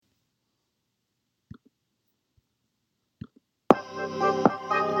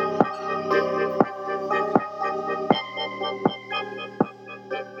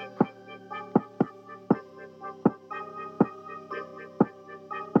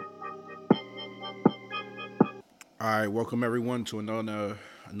All right, welcome everyone to another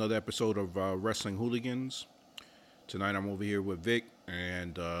episode of Wrestling Hooligans. Tonight I'm over here with Vic,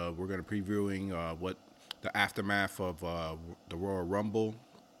 and we're going to previewing what the aftermath of the Royal Rumble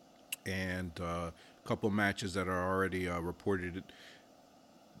and a couple matches that are already reported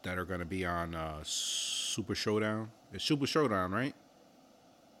that are going to be on Super Showdown. It's Super Showdown, right?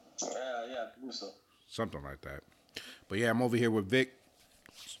 Yeah, I think so. Something like that. But yeah, I'm over here with Vic.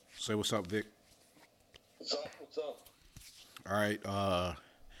 Say what's up, Vic. What's up? What's up? All right,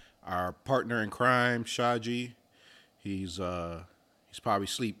 our partner in crime, Shaji. He's probably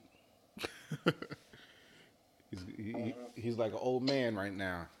asleep. He's like an old man right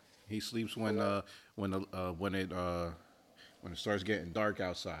now. He sleeps when it starts getting dark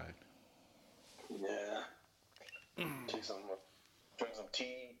outside. Yeah. Drink some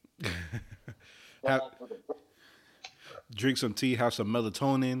tea. Have, drink some tea, have some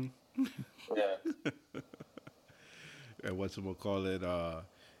melatonin, Yeah. and call it.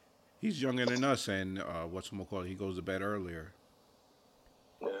 He's younger than us, and call it. He goes to bed earlier.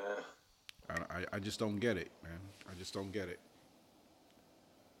 Yeah. I just don't get it, man. I just don't get it.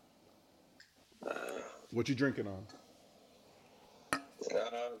 What you drinking on?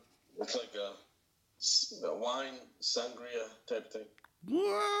 It's like a wine sangria type thing.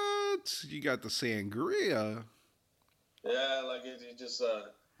 What? You got the sangria? Yeah, like it just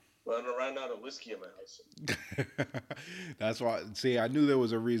ran out of whiskey in my house. That's why. See, I knew there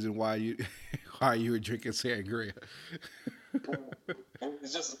was a reason why you why you were drinking sangria.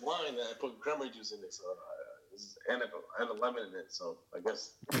 It's just wine that I put cranberry juice in it, so and a lemon in it. So I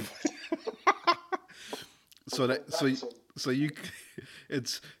guess. So you,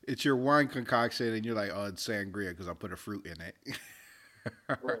 it's your wine concoction, and you're like, oh, it's sangria because I put a fruit in it.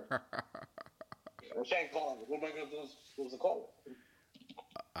 I can't call it. What am I gonna do? What's it called?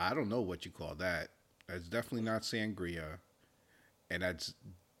 I don't know what you call that. That's definitely not sangria, and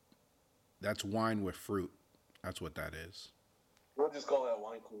that's wine with fruit. That's what that is. We'll just call it a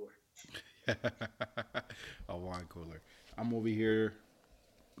wine cooler. A wine cooler. I'm over here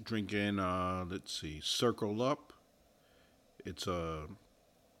drinking. Let's see, Circle Up. It's a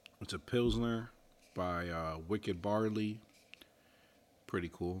pilsner by Wicked Barley. Pretty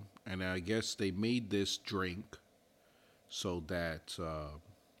cool. And I guess they made this drink so that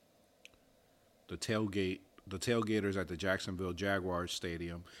the tailgaters at the Jacksonville Jaguars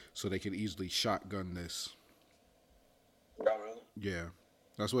stadium, so they could easily shotgun this. Not really. Yeah,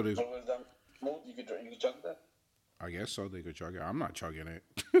 that's what it is. So is that smooth? You could chug that? I guess so. They could chug it. I'm not chugging it.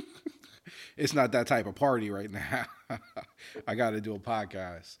 It's not that type of party right now. I got to do a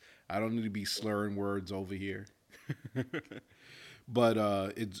podcast. I don't need to be slurring words over here. But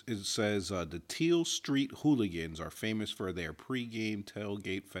it says the Teal Street Hooligans are famous for their pregame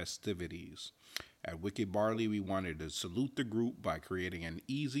tailgate festivities. At Wicked Barley, we wanted to salute the group by creating an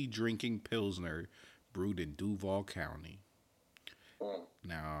easy drinking pilsner brewed in Duval County.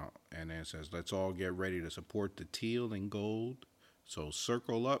 Now, and then it says, let's all get ready to support the teal and gold. So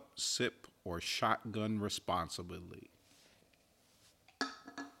circle up, sip, or shotgun responsibly.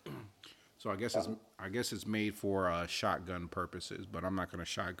 So I guess it's made for shotgun purposes, but I'm not gonna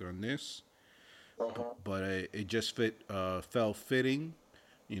shotgun this. But it just fell fitting,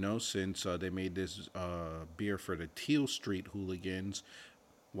 since they made this beer for the Teal Street Hooligans.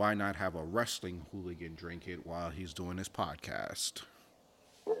 Why not have a wrestling hooligan drink it while he's doing his podcast?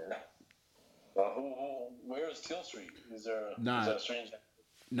 Yeah. Where is Teal Street? Is there Nah, is that a strange?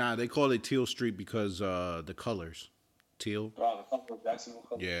 nah, they call it Teal Street because the colors, teal. Oh, the color of Jacksonville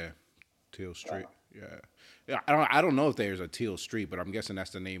color. Yeah, Teal Street. Yeah, yeah. I don't know if there's a Teal Street, but I'm guessing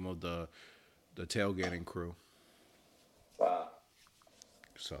that's the name of the tailgating crew. Wow.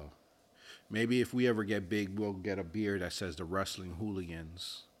 So maybe if we ever get big, we'll get a beer that says the Wrestling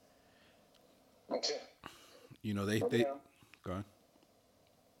Hooligans. Okay. They Yeah. go on.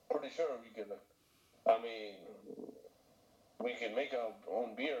 Pretty sure we could. I mean, we can make our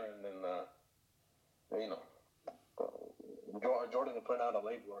own beer and then Jordan can print out a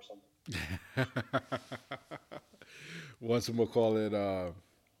label or something. Once we'll call it.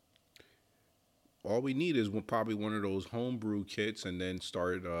 All we need is probably one of those homebrew kits, and then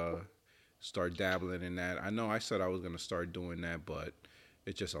start dabbling in that. I know I said I was gonna start doing that, but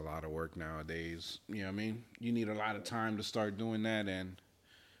it's just a lot of work nowadays. You know what I mean? You need a lot of time to start doing that, and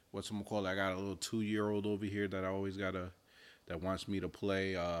I got a little 2-year-old over here that that wants me to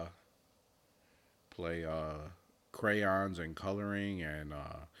play crayons and coloring and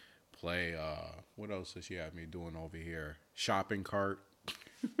play what else does she have me doing over here? Shopping cart.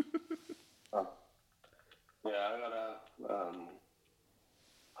 Yeah, I gotta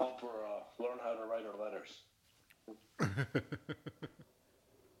help her learn how to write her letters.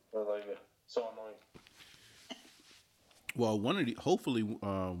 But like, so annoying. Well, hopefully,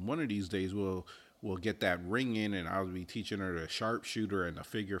 one of these days we'll get that ring in, and I'll be teaching her the sharpshooter and the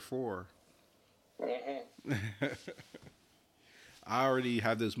figure four. Hmm. I already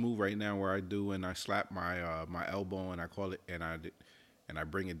have this move right now where I do, and I slap my elbow, and I call it, and I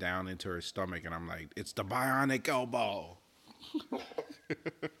bring it down into her stomach, and I'm like, it's the bionic elbow.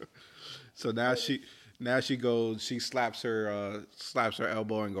 So now she goes, she slaps her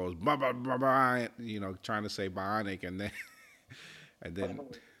elbow and goes blah blah blah blah, trying to say bionic, and then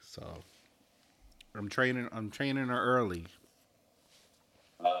so I'm training her early.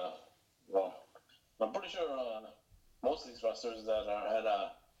 Well, I'm pretty sure most of these wrestlers that had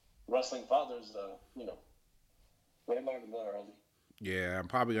wrestling fathers, they learned that early. Yeah, I'm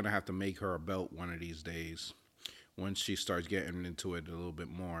probably gonna have to make her a belt one of these days once she starts getting into it a little bit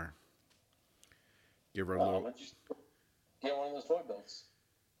more. Give her a little. But you get one of those toy belts.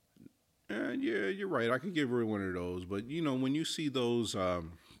 Yeah, you're right. I could give her one of those, but when you see those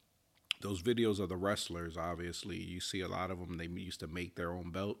videos of the wrestlers, obviously you see a lot of them. They used to make their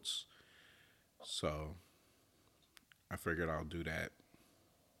own belts, so I figured I'll do that.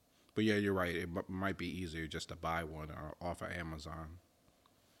 But yeah, you're right. Might be easier just to buy one off of Amazon.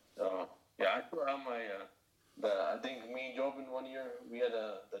 Yeah, I put on my. I think me and Jobin one year we had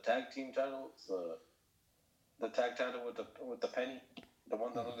the tag team title. It's the tag title with the penny, the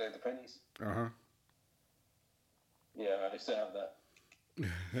one that looked like the pennies. Uh Yeah, I still have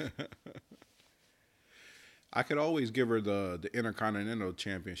that. huh. I could always give her the Intercontinental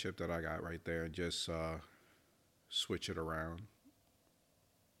Championship that I got right there and just switch it around.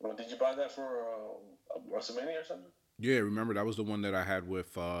 Well, did you buy that for WrestleMania or something? Yeah, remember that was the one that I had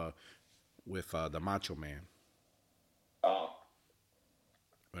with the Macho Man. Oh,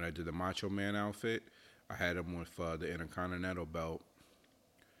 When I did the Macho Man outfit, I had him with the Intercontinental belt.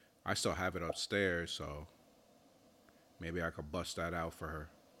 I still have it upstairs, so maybe I could bust that out for her.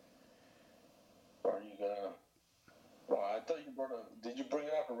 are you gonna? Well, I thought you brought a. Did you bring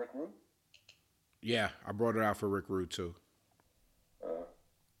it out for Rick Rude? Yeah, I brought it out for Rick Rude too. Uh,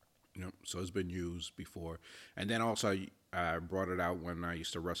 Yep. So it's been used before, and then also I brought it out when I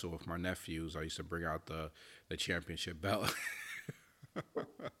used to wrestle with my nephews. I used to bring out the championship belt,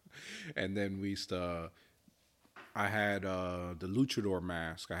 and then we used to. I had the luchador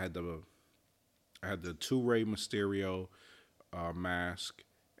mask. I had the two Rey Mysterio mask,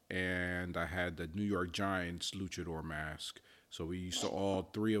 and I had the New York Giants luchador mask. So we used to all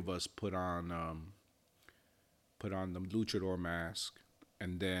three of us put on the luchador mask,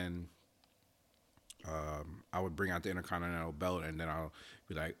 and then I would bring out the Intercontinental belt, and then I'll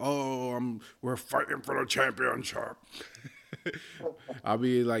be like, "Oh, we're fighting for the championship." I'll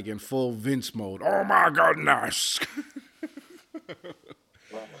be like in full Vince mode. Oh my goodness!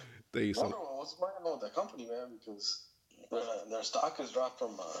 well, they used I to, wonder what's going on with that company, man, because their stock has dropped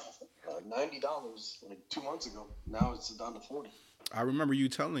from $90 like 2 months ago. Now it's down to 40. I remember you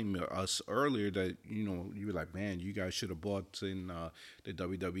telling us earlier that you were like, "Man, you guys should have bought in the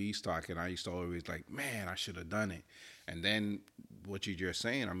WWE stock," and I used to always like, "Man, I should have done it." And then what you just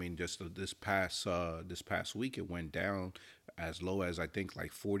saying, I mean, just this past week, it went down as low as I think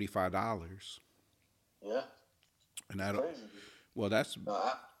like $45, Yeah, and it's that crazy. well, that's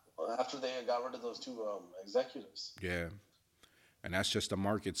Uh, After they got rid of those two executives. yeah, and that's just the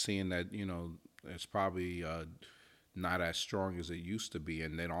market seeing that it's probably not as strong as it used to be,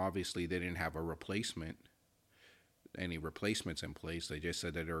 and then obviously they didn't have any replacements in place. They just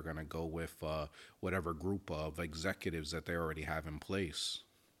said that they were going to go with whatever group of executives that they already have in place.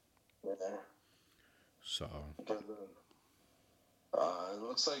 Yeah. So Because, it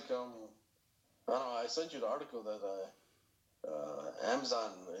looks like I don't know. I sent you the article that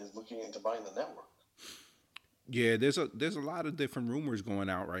Amazon is looking into buying the network. yeah, there's a lot of different rumors going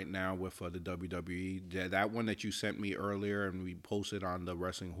out right now with the WWE. That one that you sent me earlier, and we posted on the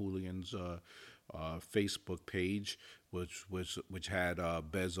Wrestling Hooligans Facebook page, which had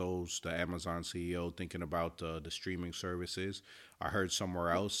Bezos, the Amazon CEO, thinking about the streaming services. I heard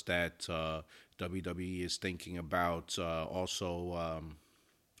somewhere else that WWE is thinking about also.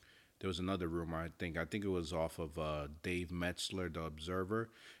 There was another rumor. I think it was off of Dave Metzler, the Observer,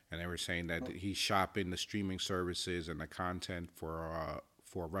 and they were saying that he's shopping the streaming services and the content for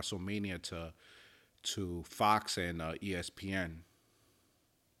WrestleMania to Fox and ESPN.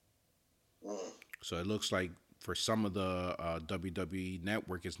 Mm. So it looks like for some of the WWE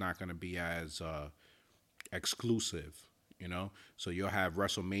network, it's not going to be as exclusive. So you'll have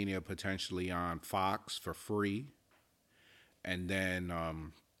WrestleMania potentially on Fox for free, and then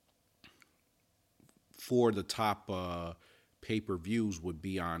four of the top pay-per-views would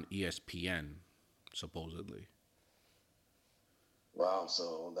be on ESPN, supposedly. Wow.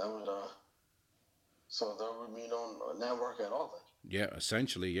 So that would mean on a network at all then, Yeah,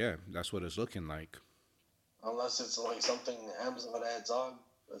 essentially, yeah, that's what it's looking like. unless it's like something Amazon adds on.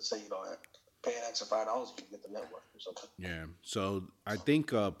 Let's say pay an extra $5, you can get the network or something. Yeah, so I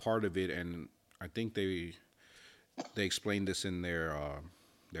think part of it, and I think they explained this in their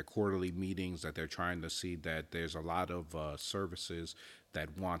quarterly meetings, that they're trying to see that there's a lot of services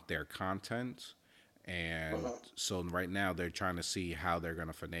that want their content, and so right now they're trying to see how they're going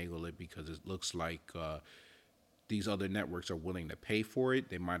to finagle it, because it looks like these other networks are willing to pay for it.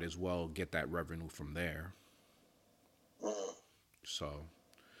 They might as well get that revenue from there. Mm. So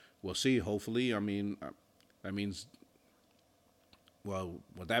we'll see. Hopefully, I mean, that means, well,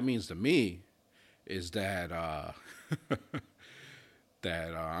 what that means to me is that I'm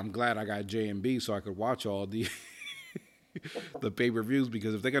glad I got JMB so I could watch all the the pay per views,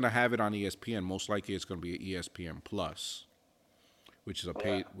 because if they're gonna have it on ESPN, most likely it's gonna be ESPN Plus, which is a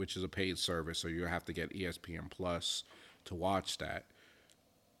paid service. So you have to get ESPN Plus to watch that.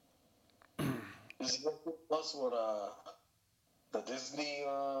 Is it plus what the Disney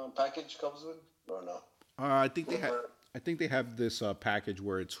package comes with, or no? I think they have. I think they have this package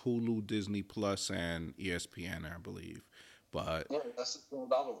where it's Hulu, Disney Plus, and ESPN, I believe. But Yeah, that's the $12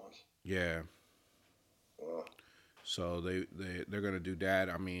 one. yeah, Uh, so they're gonna do that.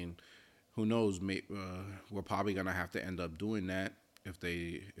 I mean, who knows? We're probably gonna have to end up doing that if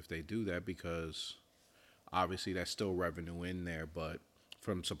they do that, because obviously that's still revenue in there. But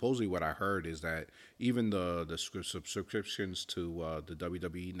from supposedly what I heard is that even the subscriptions to the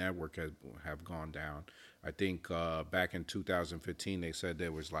WWE Network have gone down. I think back in 2015 they said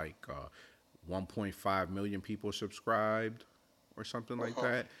there was like 1.5 million people subscribed or something like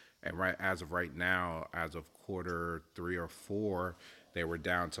that. And right as of right now, as of quarter 3 or 4, they were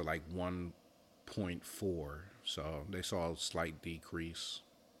down to like 1.4. So they saw a slight decrease.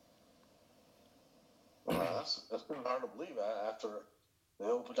 that's kind of hard to believe after they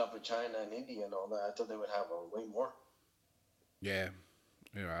opened up in China and India and all that. I thought they would have way more. Yeah,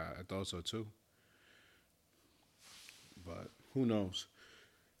 yeah, I thought so too. But who knows?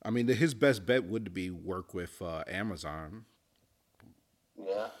 I mean, his best bet would be work with Amazon,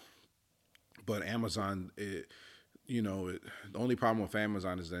 Yeah. but Amazon, the only problem with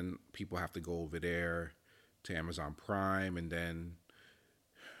Amazon is then people have to go over there to Amazon Prime, and then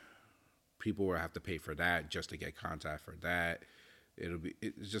people will have to pay for that just to get contact for that.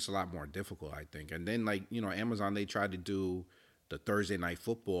 It's just a lot more difficult, I think. And then Amazon, they tried to do the Thursday night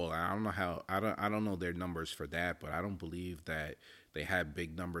football. I don't know how I don't know their numbers for that, but I don't believe that they had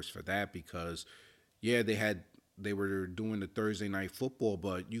big numbers for that, because yeah, they were doing the Thursday night football,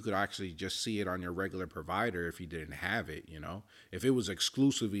 but you could actually just see it on your regular provider if you didn't have it, If it was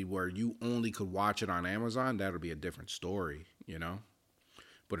exclusively where you only could watch it on Amazon, that would be a different story.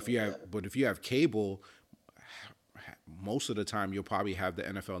 But if you have cable, most of the time you'll probably have the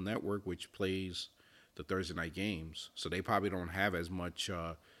NFL Network, which plays the Thursday night games. So they probably don't have as much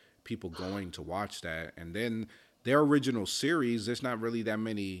people going to watch that. And then their original series, there's not really that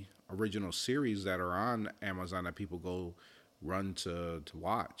many original series that are on Amazon that people go run to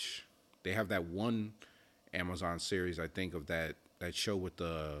watch. They have that one Amazon series, I think, of that show with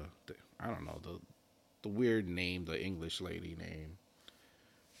the I don't know, the weird name, the English lady name.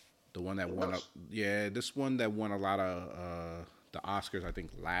 The one that won up, yeah, this one that won a lot of the Oscars, I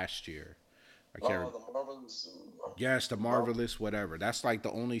think, last year. I can't. The Marvels. Yes, the Marvelous, whatever. That's like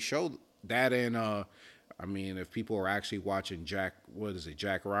the only show that, and I mean, if people are actually watching what is it,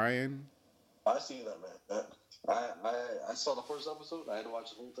 Jack Ryan? I see that, man. I saw the first episode. I had to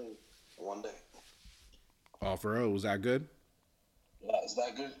watch the whole thing in one day. Oh, for real? Was that good? Yeah, it's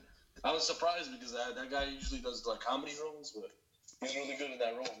that good. I was surprised because that guy usually does like comedy roles, but he's really good in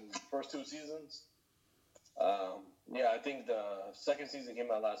that role. The first 2 seasons. Yeah, I think the second season came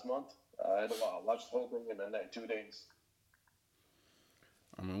out last month. I had to watch the whole thing in 2 days.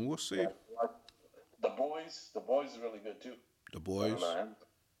 I mean, we'll see. The Boys is really good too. The Boys.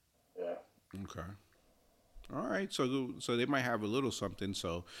 Yeah. Okay. All right. So they might have a little something.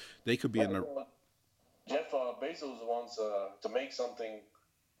 So they could be in the. Jeff Bezos wants to make something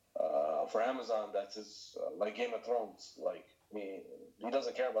for Amazon that's like Game of Thrones. Like he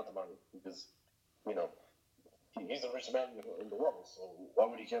doesn't care about the money because he's the richest man in the world. So why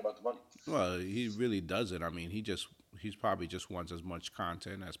would he care about the money? Well, he really doesn't. I mean, he's probably just wants as much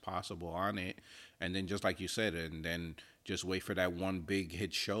content as possible on it, and then just like you said, and then just wait for that one big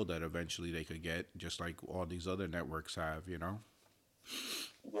hit show that eventually they could get, just like all these other networks have. Yeah.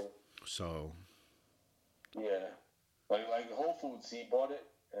 So Yeah, like Whole Foods, he bought it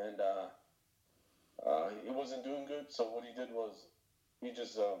and it wasn't doing good. So what he did was he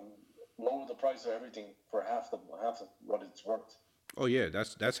just lowered the price of everything for half of what it's worth. Oh yeah,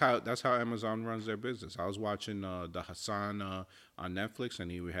 that's how Amazon runs their business. I was watching the Hassan on Netflix,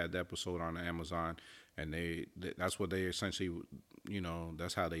 and he had the episode on Amazon, and that's what they essentially,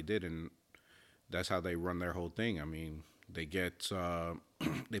 that's how they did, and that's how they run their whole thing. I mean, they get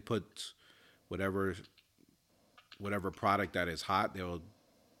they put whatever whatever product that is hot, they'll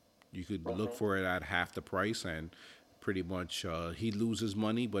you could look Mm-hmm. for it at half the price, and pretty much he loses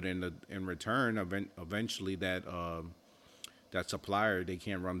money, but in return, eventually that supplier, they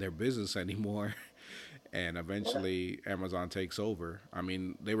can't run their business anymore, and Yeah. eventually Amazon takes over. I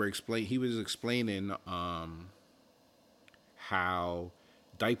mean, he was explaining how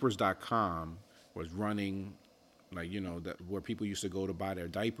diapers.com was running, like, that where people used to go to buy their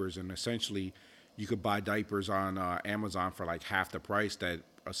diapers, and essentially you could buy diapers on Amazon for like half the price that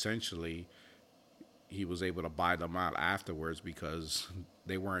essentially he was able to buy them out afterwards because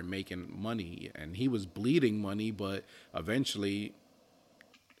they weren't making money, and he was bleeding money, but eventually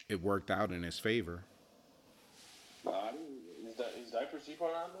it worked out in his favor. Is diapers cheaper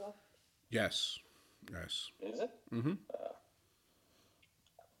on Amazon? Yes. Yes. Is it? Mm-hmm.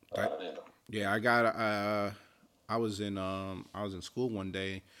 I didn't know. Yeah, I was in school one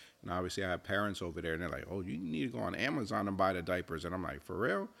day, and obviously I had parents over there, and they're like, "Oh, you need to go on Amazon and buy the diapers," and I'm like, "For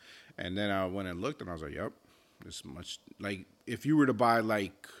real?" And then I went and looked, and I was like, "Yep, this much." Like, if you were to buy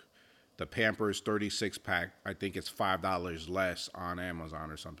like the Pampers 36 pack, I think it's $5 less on Amazon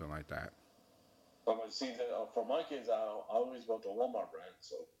or something like that. But see, for my kids, I always bought the Walmart brand,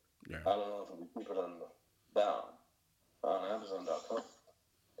 so Yeah. I don't know if it'll be cheaper than down on Amazon.com.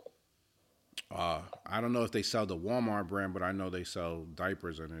 I don't know if they sell the Walmart brand, but I know they sell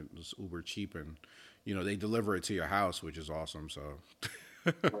diapers, and it's uber cheap, and they deliver it to your house, which is awesome. So,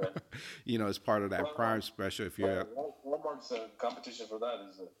 Yeah. it's part of that Well, Prime special. If yeah, you're, Walmart's competition for that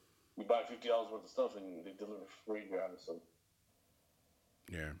is you buy $50 worth of stuff and they deliver free to your house. So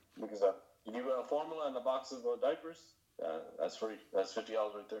yeah, because you give a formula and a box of diapers, that's free. That's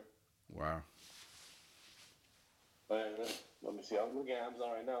 $50 right there. wow, Let me see. I'm looking at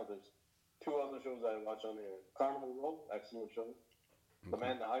Amazon right now. There's two other shows I watch on there. Carnival Row, excellent show. The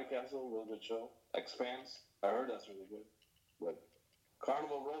Man in the High Castle, real good show. Expanse, I heard that's really good. But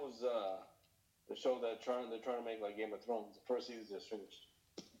Carnival Row is the show that they're trying to make like Game of Thrones. The first season just finished.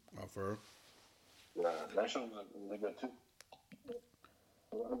 for That show was really good too.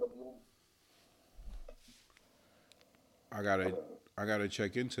 I gotta I gotta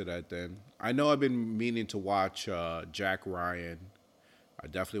check into that then. I know I've been meaning to watch Jack Ryan. I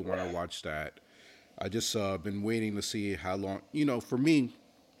definitely want to watch that. I just been waiting to see how long. For me,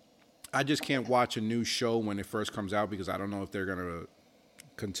 I just can't watch a new show when it first comes out because I don't know if they're gonna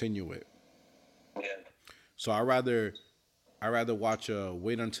continue it. Yeah. So I rather watch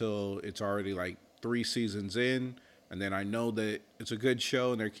wait until it's already like 3 seasons in, and then I know that it's a good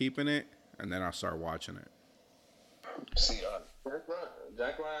show and they're keeping it, and then I'll start watching it. See,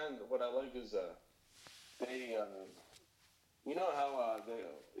 Jack Ryan. What I like is they, you know how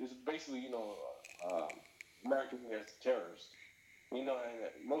it's basically American as terrorists. And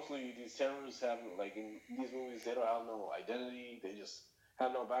mostly these terrorists have like in these movies they don't have no identity. They just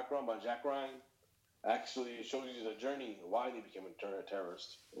have no background. But Jack Ryan actually shows you the journey why they became a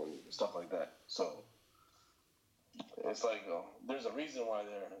terrorist and stuff like that. So it's like there's a reason why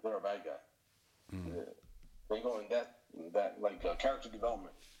they're a bad guy. Mm. They go in that like character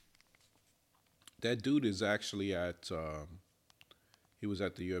development. That dude is actually at he was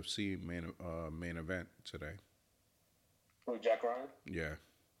at the UFC main event today. Who, Jack Ryan? Yeah,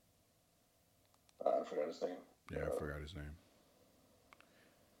 I forgot his name. yeah, I forgot his name.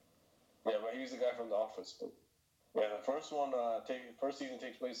 Yeah, but he's the guy from The Office. But yeah, the first one, first season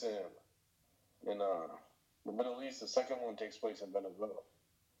takes place in the Middle East. The second one takes place in Venezuela.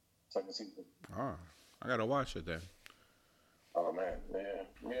 Second season. Oh, I gotta watch it then. Oh man,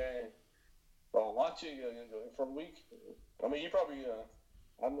 yeah. Well, watch it for a week. I mean, you probably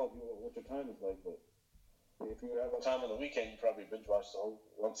I don't know what your time is like, but if you have a time on the weekend, you probably binge watch the whole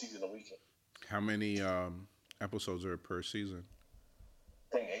one season a weekend. How many episodes are per season?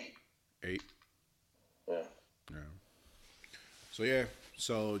 I think 8. 8. Yeah. Yeah.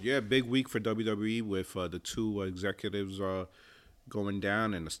 So yeah, big week for WWE with the two executives going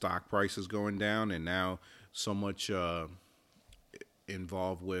down and the stock prices going down, and now so much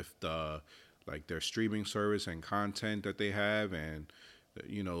involved with like their streaming service and content that they have, and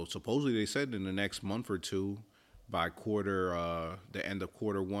supposedly they said in the next month or two by the end of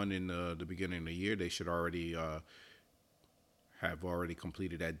quarter one in the beginning of the year, they should already have already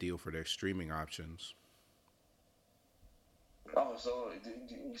completed that deal for their streaming options. Oh, so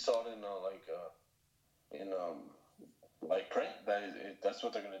you saw it in in like print that's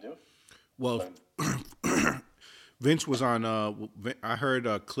what they're gonna do. Well, Like, Vince was on. I heard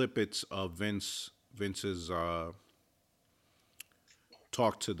a clip. It's of Vince's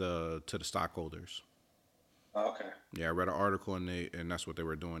talk to the stockholders. okay. Yeah, I read an article and that's what they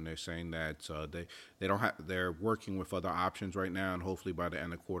were doing. They're saying that they don't have. They're working with other options right now, and hopefully by the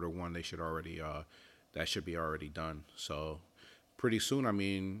end of quarter one, they should already that should be already done. So pretty soon, I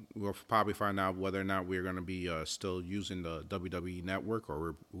mean, we'll probably find out whether or not we're going to be still using the WWE network,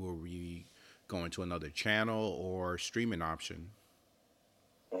 or will we going to another channel or streaming option.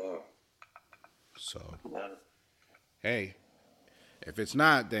 Mm, So yeah. hey, if it's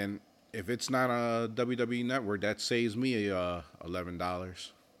not, then if it's not a WWE network, that saves me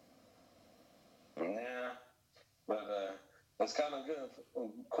 $11. Yeah, but that's kind of good.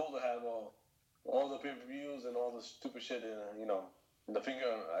 Cool to have all the pay-per-views and all the stupid shit, in the finger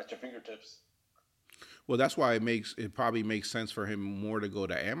at your fingertips. Well, that's why it probably makes sense for him more to go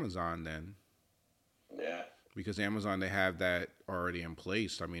to Amazon then, Yeah. because Amazon, they have that already in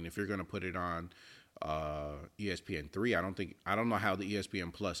place. I mean, if you're going to put it on ESPN3, I don't know how the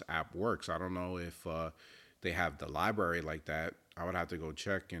ESPN Plus app works. I don't know if they have the library like that. I would have to go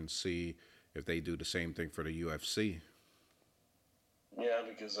check and see if they do the same thing for the UFC. Yeah,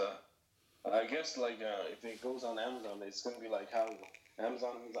 because I guess if it goes on Amazon, it's gonna be like how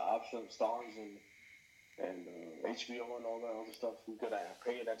Amazon has the option of stars and HBO and all that other stuff. You could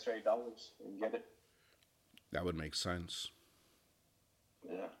pay an extra $8 and get it. That would make sense.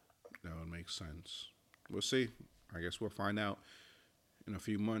 Yeah. That would make sense. We'll see. I guess we'll find out in a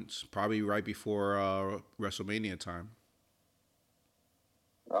few months, probably right before WrestleMania time.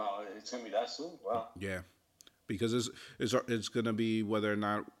 It's gonna be that soon. Wow. Yeah, because it's going to be whether or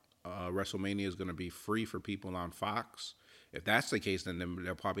not WrestleMania is going to be free for people on Fox. If that's the case, then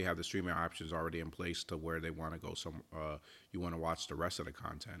they'll probably have the streaming options already in place to where they want to go. You want to watch the rest of the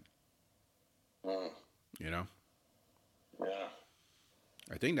content. Mm. You know. Yeah.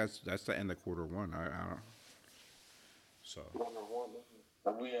 I think that's the end of quarter one. I don't. So. Number one.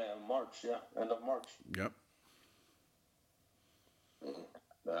 We March. Yeah, end of March. Yep. Mm.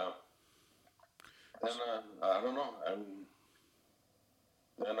 Yeah. Then I don't know.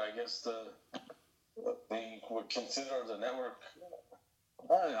 Then I guess they would consider the network.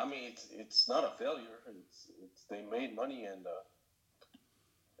 I mean, it's not a failure. It's they made money and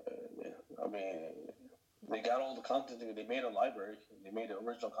I mean they got all the content. They made a library. They made the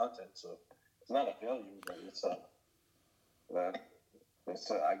original content, so it's not a failure. But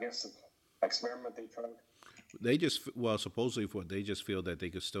it's I guess an experiment they tried. They supposedly they just feel that they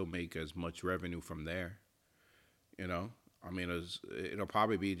could still make as much revenue from there. You know, I mean, it'll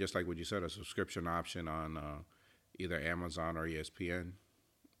probably be just like what you said, a subscription option on either Amazon or ESPN.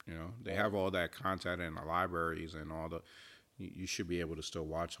 You know, they have all that content in the libraries and all the. You should be able to still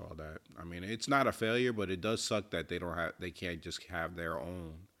watch all that. I mean, it's not a failure, but it does suck that they can't just have their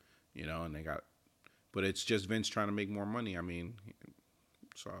own. You know, but it's just Vince trying to make more money. I mean,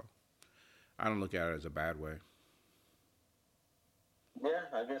 so. I don't look at it as a bad way. Yeah,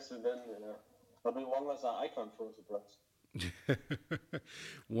 I guess then there'll be one less icon for us to press.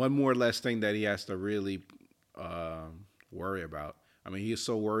 One more less thing that he has to really worry about. I mean, he is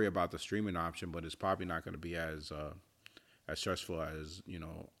so worried about the streaming option, but it's probably not going to be as stressful as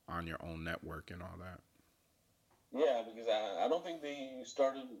on your own network and all that. Yeah, because I don't think they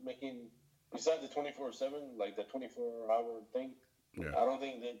started making besides the 24/7, like the 24-hour thing. Yeah. I don't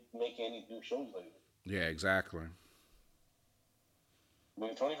think they make any new shows lately. Yeah, exactly. I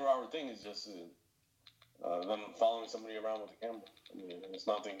mean, the 24-hour thing is just them following somebody around with a camera. I mean, it's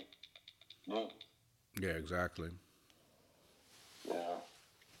nothing new. Yeah, exactly. Yeah.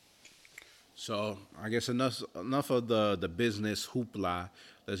 So I guess enough of the business hoopla.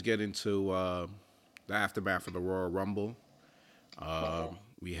 Let's get into the aftermath of the Royal Rumble.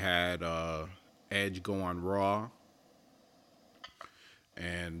 We had Edge go on Raw.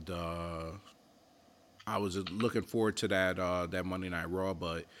 And I was looking forward to that Monday Night Raw,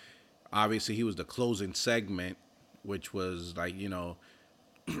 but obviously he was the closing segment, which was like,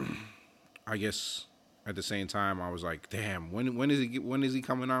 I guess at the same time I was like, damn, when is he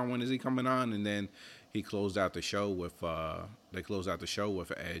coming on? When is he coming on? And then he closed out the show with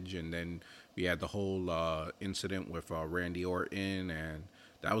Edge, and then we had the whole incident with Randy Orton, and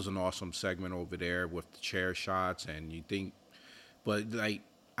that was an awesome segment over there with the chair shots, and you think. But, like,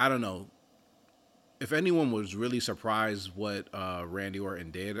 I don't know. if anyone was really surprised what Randy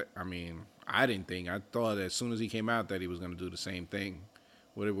Orton did, I mean, I didn't think. I thought as soon as he came out that he was going to do the same thing.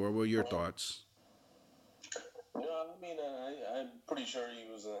 What were your thoughts? Yeah, I mean, I'm pretty sure he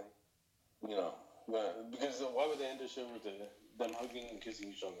was, because why would they end the show with them hugging and kissing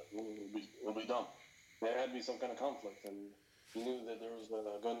each other? It'll be dumb. There had to be some kind of conflict, and he knew that there was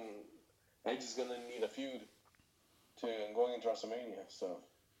Edge is gonna need a feud to going into WrestleMania. So,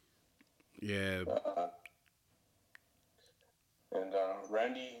 Yeah, and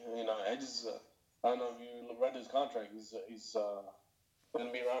Randy, Edge is. I don't know if you read his contract. He's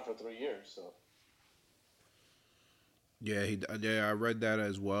gonna be around for 3 years. So. yeah, I read that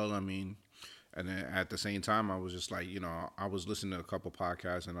as well. I mean, and then at the same time, I was just like, I was listening to a couple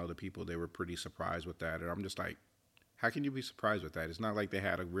podcasts and other people. They were pretty surprised with that, and I'm just like, how can you be surprised with that? It's not like they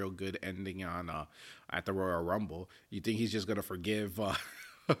had a real good ending on at the Royal Rumble. You think he's just gonna forgive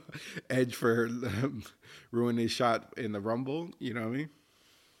Edge for ruining his shot in the Rumble? You know what I mean?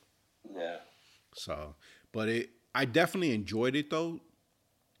 Yeah. So, but I definitely enjoyed it though.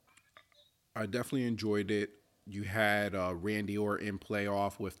 I definitely enjoyed it. You had Randy Orton play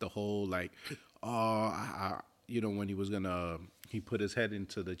off with the whole like, when he put his head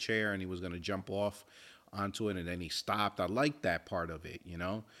into the chair and he was gonna jump off onto it and then he stopped. I liked that part of it,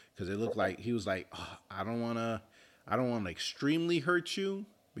 because it looked like he was like, oh, I don't want to extremely hurt you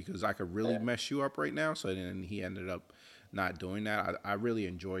because I could really mess you up right now. So then he ended up not doing that. I really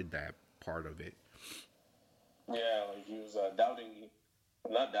enjoyed that part of it. Yeah, like he was not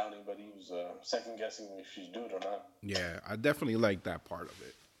doubting, but he was second guessing if she's do it or not. Yeah, I definitely like that part of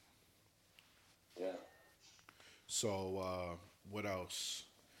it. Yeah. So what else?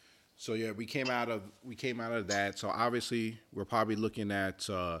 So yeah, we came out of that. So obviously we're probably looking at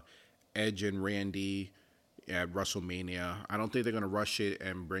Edge and Randy at WrestleMania. I don't think they're gonna rush it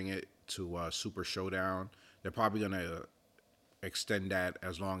and bring it to Super Showdown. They're probably gonna extend that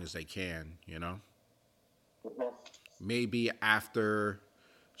as long as they can. Mm-hmm. Maybe after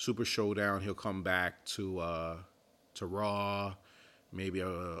Super Showdown, he'll come back to Raw, maybe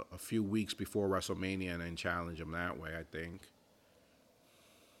a few weeks before WrestleMania, and then challenge him that way. I think.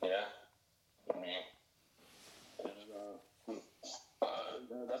 Yeah, I mean,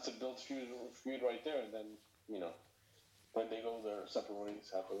 that's a built feud right there, and then when they go their separate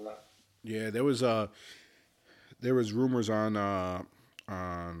ways after that. Yeah, there was rumors on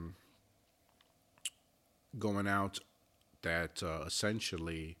going out that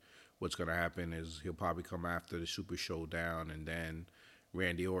essentially what's going to happen is he'll probably come after the Super Showdown, and then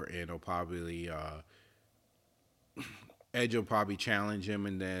Randy Orton will probably Edge will probably challenge him,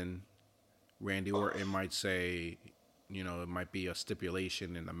 and then Randy Orton might say, it might be a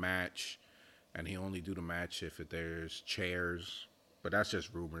stipulation in the match, and he only do the match if there's chairs. But that's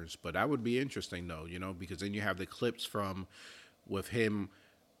just rumors. But that would be interesting, though, because then you have the clips from with him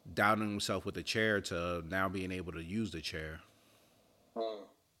doubting himself with the chair to now being able to use the chair.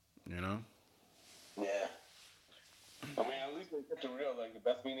 Yeah. I mean, at least they kept it real. Like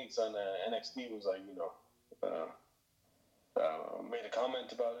Beth Phoenix on NXT was like, made a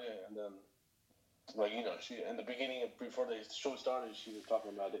comment about it, and then she in the beginning before the show started, she was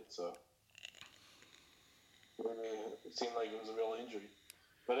talking about it. So it seemed like it was a real injury,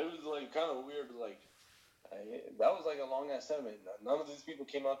 but it was like kind of weird. Like that was like a long ass segment. None of these people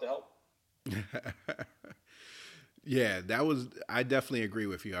came out to help. Yeah, I definitely agree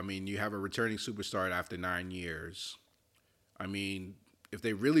with you. I mean, you have a returning superstar after 9 years. I mean, if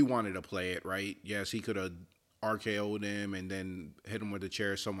they really wanted to play it right, yes, he could have RKO'd him and then hit him with a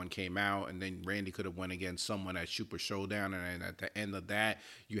chair. Someone came out, and then Randy could have went against someone at Super Showdown, and then at the end of that,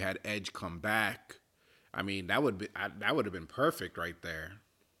 you had Edge come back. I mean, that would have been perfect right there.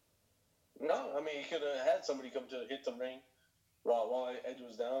 No, I mean, he could have had somebody come to hit the ring while Edge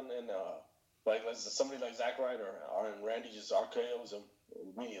was down, and like somebody like Zack Ryder or Randy just RKO's him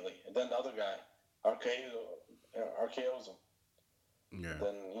immediately, and then the other guy RKO's him. Yeah.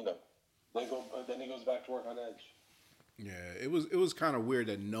 Then he goes back to work on Edge. Yeah, it was kind of weird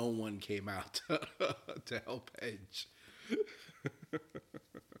that no one came out to help Edge.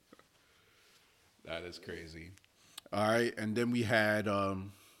 That is crazy. All right, and then we had that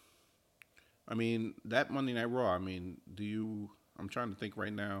Monday Night Raw. I mean, I'm trying to think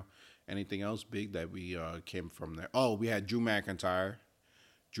right now. Anything else big that we came from there? Oh, we had Drew McIntyre.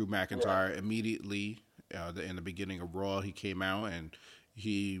 Immediately in the beginning of Raw, he came out and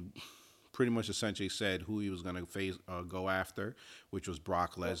he pretty much essentially said who he was going to go after, which was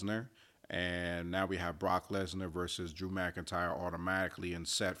Brock Lesnar. And now we have Brock Lesnar versus Drew McIntyre automatically and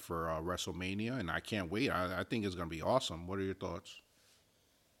set for WrestleMania, and I can't wait. I think it's going to be awesome. What are your thoughts?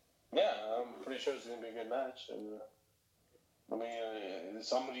 Yeah, I'm pretty sure it's going to be a good match. And I mean,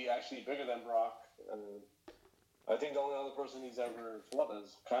 somebody actually bigger than Brock. I think the only other person he's ever fought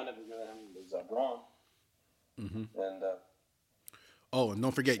is kind of bigger than him is Braun. Mm-hmm. And oh, and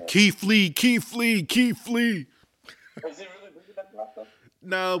don't forget Keith Lee. Is he really bigger than Brock though?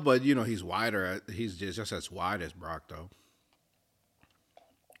 No, but you know he's wider. He's just as wide as Brock, though.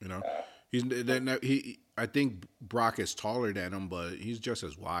 You know, he. I think Brock is taller than him, but he's just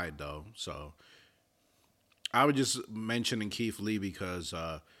as wide though. So I was just mentioning Keith Lee because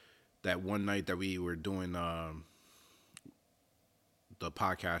that one night that we were doing the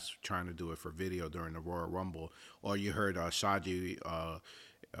podcast, trying to do it for video during the Royal Rumble, all you heard Shaji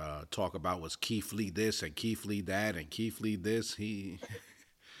talk about was Keith Lee this and Keith Lee that and Keith Lee this. He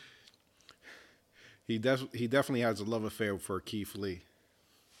definitely has a love affair for Keith Lee.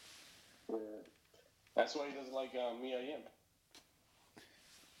 Yeah. That's why he doesn't like Mia Yim.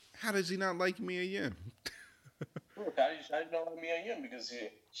 How does he not like Mia Yim? I know Mia Yim because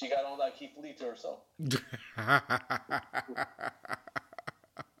she got all that Keith Lee to herself.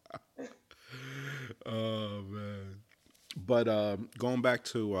 Oh man! But going back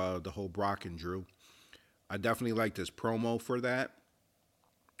to the whole Brock and Drew, I definitely like this promo for that.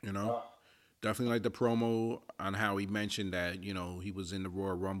 You know. Definitely like the promo on how he mentioned that, you know, he was in the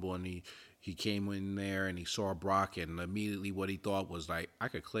Royal Rumble and he came in there and he saw Brock and immediately what he thought was like, I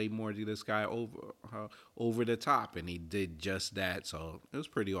could Claymore this guy over the top, and he did just that. So it was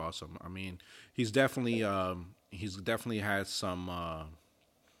pretty awesome. I mean, he's definitely had some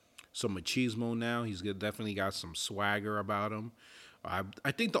machismo now. He's definitely got some swagger about him. I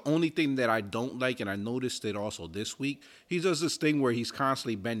think the only thing that I don't like, and I noticed it also this week, he does this thing where he's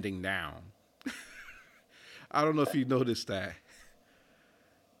constantly bending down. I don't know if you noticed that.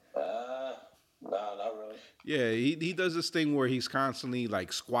 No, not really. Yeah, he does this thing where he's constantly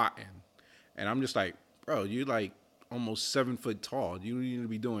like squatting, and I'm just like, bro, you're like almost 7 foot tall. You don't need to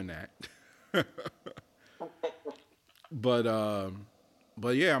be doing that. But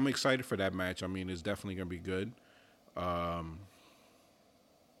yeah, I'm excited for that match. I mean, it's definitely gonna be good.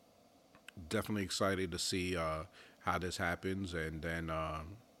 Definitely excited to see how this happens, and then.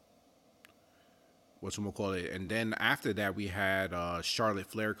 And then after that, we had Charlotte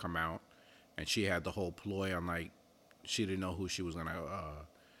Flair come out, and she had the whole ploy on like she didn't know who she was gonna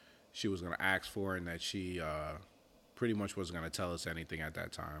ask for, and that she pretty much wasn't gonna tell us anything at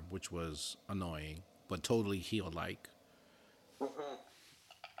that time, which was annoying, but totally heel like.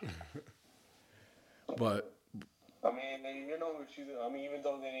 But I mean, you know, even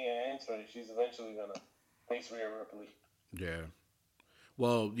though they didn't answer it, she's eventually gonna face Rhea Ripley. Yeah.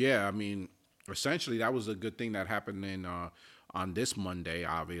 Well, yeah. I mean. Essentially, that was a good thing that happened on this Monday.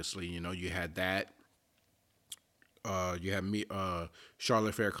 Obviously, you know, you had that. You had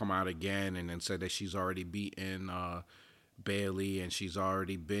Charlotte Flair come out again and then said that she's already beaten Bayley and she's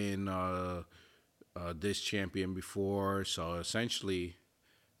already been this champion before. So essentially,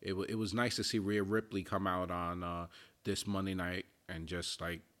 it was nice to see Rhea Ripley come out on this Monday night and just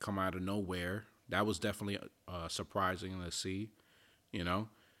like come out of nowhere. That was definitely surprising to see, you know.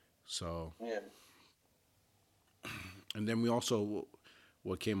 So yeah, and then we also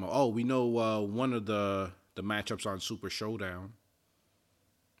what came up. Oh, we know one of the matchups on Super Showdown.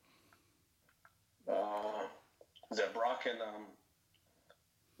 Is that Brock and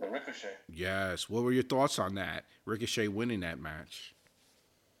Ricochet? Yes. What were your thoughts on that? Ricochet winning that match.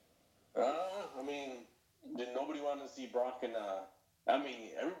 I mean, nobody wanted to see Brock and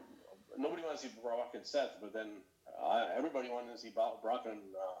nobody wanted to see Brock and Seth, but then everybody wanted to see Brock and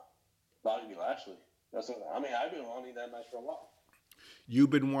Bobby Lashley. I've been wanting that match for a while. You've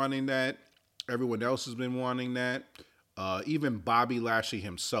been wanting that. Everyone else has been wanting that. Even Bobby Lashley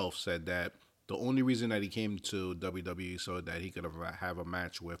himself said that the only reason that he came to WWE so that he could have a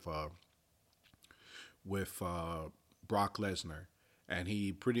match with Brock Lesnar. And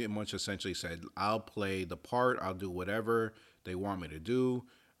he pretty much essentially said, I'll play the part. I'll do whatever they want me to do.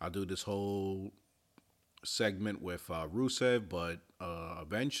 I'll do this whole segment with Rusev, but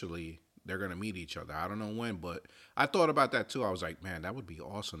eventually they're going to meet each other. I don't know when, but I thought about that too. I was like, man, that would be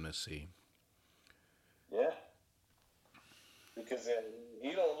awesome to see. Yeah. Because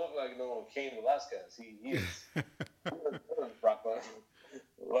he don't look like no Cain Velasquez. He is. Brock Lesnar.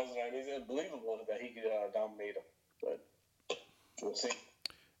 It's unbelievable that he could dominate him. But we'll see.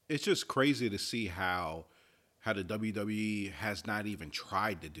 It's just crazy to see how the WWE has not even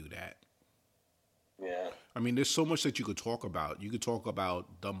tried to do that. Yeah. I mean, there's so much that you could talk about. You could talk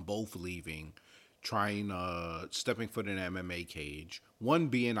about them both leaving, trying, stepping foot in an MMA cage. One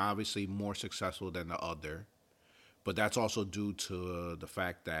being obviously more successful than the other, but that's also due to the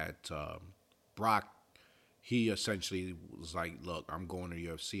fact that Brock, he essentially was like, "Look, I'm going to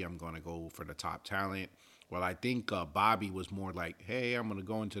UFC. I'm going to go for the top talent." Well, I think Bobby was more like, "Hey, I'm going to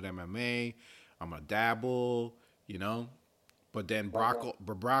go into the MMA. I'm going to dabble, you know." But then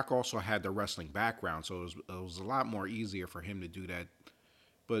Brock also had the wrestling background, so it was a lot more easier for him to do that.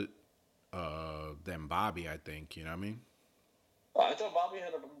 But than Bobby, I think. You know what I mean? I thought Bobby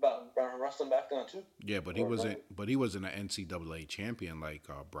had a wrestling background too. Yeah, but he Or wasn't. no? But he wasn't an NCAA champion like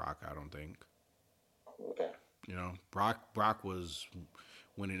Brock. I don't think. Okay. You know, Brock was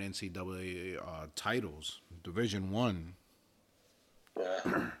winning NCAA titles, Division One.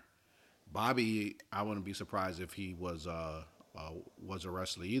 Yeah. Bobby, I wouldn't be surprised if he was a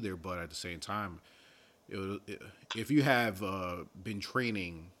wrestler either. But at the same time, if you have been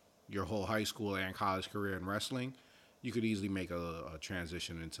training your whole high school and college career in wrestling, you could easily make a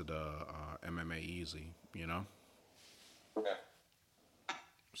transition into the MMA easy. You know, Okay.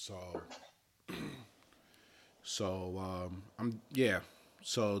 so I'm yeah.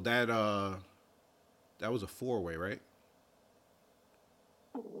 So that was a four-way, right?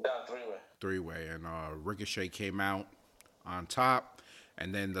 Yeah, three-way. Three-way, and Ricochet came out on top,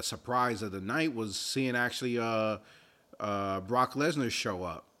 and then the surprise of the night was seeing actually Brock Lesnar show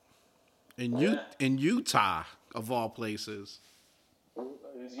up Oh, yeah. In Utah of all places.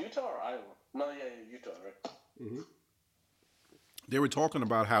 Is Utah or Iowa? No, yeah, Utah, right? They were talking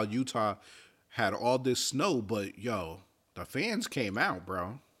about how Utah had all this snow, but yo, the fans came out,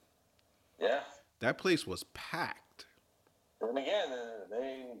 bro. Yeah. That place was packed. And again,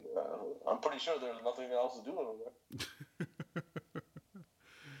 I'm pretty sure there's nothing else to do over there.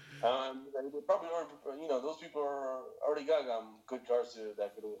 They probably are, those people already got good cars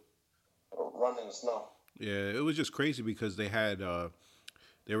that could run in the snow. Yeah, it was just crazy because they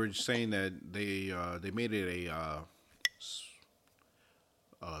were just saying that they made it a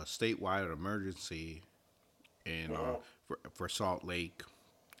statewide emergency in for Salt Lake,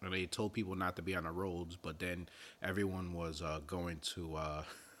 and they told people not to be on the roads, but then everyone was going to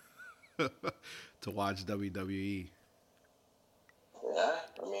to watch WWE. Yeah,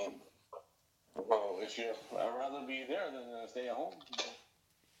 I mean, well, I'd rather be there than stay at home.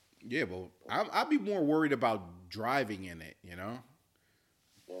 Yeah, but I'd be more worried about driving in it, you know.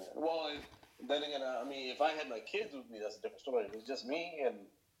 Yeah. Well, then again, I mean, if I had my kids with me, that's a different story. If it's just me and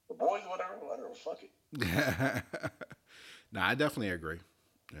the boys, whatever, fuck it. Nah, I definitely agree.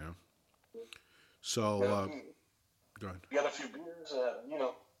 Yeah. So, go ahead. We got a few beers,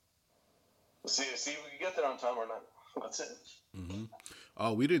 see if we can get there on time or not. That's it.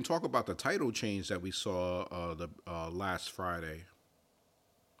 Oh, we didn't talk about the title change that we saw the last Friday.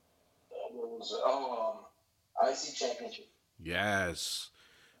 It was, IC Championship. Yes,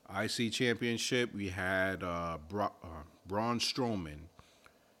 IC Championship. We had Braun Strowman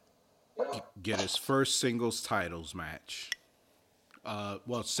Yeah. get his first singles titles match.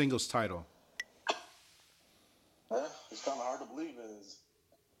 Well, singles title. Yeah, it's kind of hard to believe is,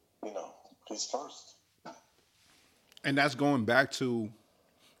 his first. And that's going back to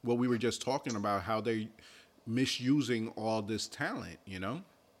what we were just talking about, how they misusing all this talent, you know?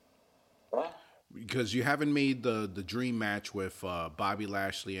 Huh? Because you haven't made the dream match with Bobby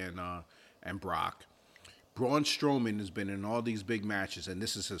Lashley and Brock. Braun Strowman has been in all these big matches, and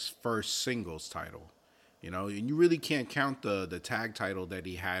this is his first singles title. You know, and you really can't count the tag title that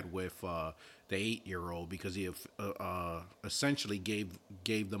he had with the 8-year-old because he essentially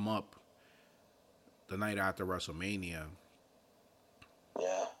gave them up the night after WrestleMania.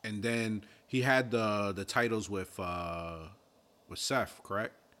 Yeah. And then he had the titles with Seth,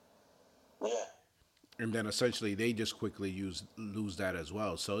 correct? Yeah. And then essentially they just quickly lose that as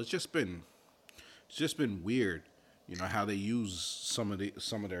well. So it's just been weird, you know, how they use some of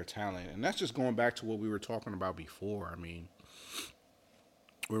their talent. And that's just going back to what we were talking about before. I mean,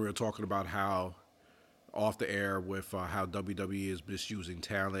 we were talking about how off the air with how WWE is misusing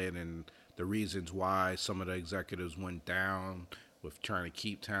talent and the reasons why some of the executives went down with trying to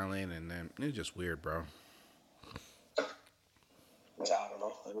keep talent, and then it's just weird, bro. Yeah, I don't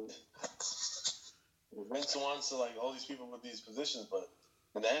know. I mean, Vince wants to like all these people with these positions, but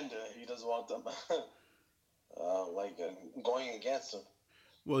in the end, he doesn't want them going against him.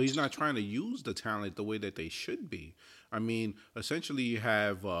 Well, he's not trying to use the talent the way that they should be. I mean, essentially, you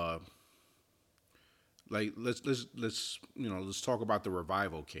have let's talk about the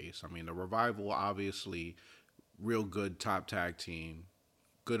Revival case. I mean, the Revival obviously real good top tag team,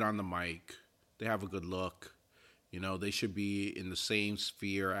 good on the mic. They have a good look. You know, they should be in the same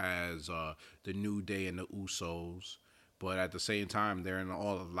sphere as the New Day and the Usos, but at the same time, they're in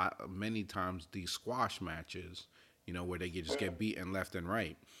many times these squash matches. where they just get beaten left and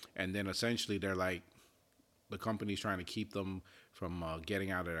right. And then essentially they're like, the company's trying to keep them from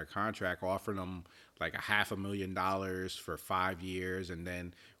getting out of their contract, offering them like $500,000 for 5 years, and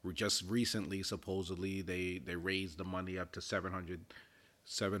then just recently, supposedly, they raised the money up to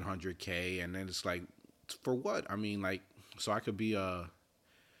 700K, and then it's like, for what? I mean, like, so I could be a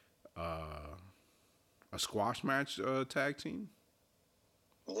squash match tag team.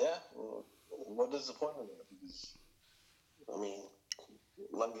 Yeah. Well, what is the point of that? Because I mean,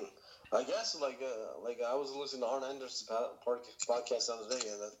 like, I guess like I was listening to Arn Anderson's podcast the other day,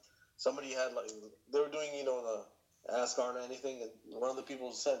 and that somebody had like they were doing the Ask Arn Anything, and one of the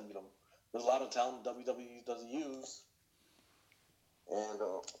people said there's a lot of talent WWE doesn't use, and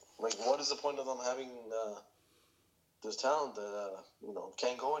like what is the point of them having this talent that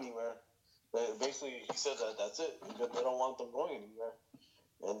can't go anywhere? Basically, he said that that's it. They don't want them going anywhere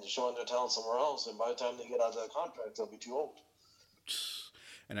and showing their talent somewhere else, and by the time they get out of that contract, they'll be too old.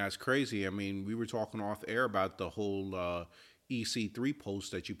 And that's crazy. I mean, we were talking off air about the whole EC3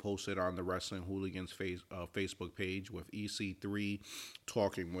 post that you posted on the Wrestling Hooligans Facebook page, with EC3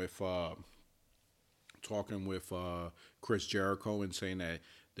 talking with Chris Jericho and saying that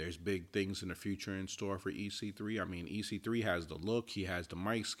there's big things in the future in store for EC3. I mean, EC3 has the look, he has the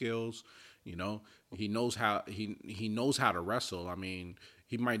mic skills, he knows how he knows how to wrestle. I mean,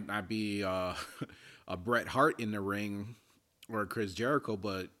 he might not be a Bret Hart in the ring or Chris Jericho,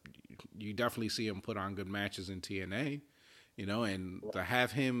 but you definitely see him put on good matches in TNA, and to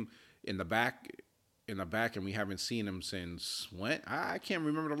have him in the back, and we haven't seen him since when? I can't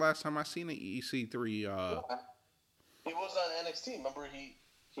remember the last time I seen an EC3. He was on NXT. Remember, he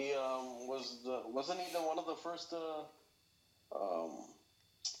wasn't he one of the first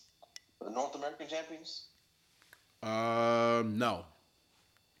North American champions? No,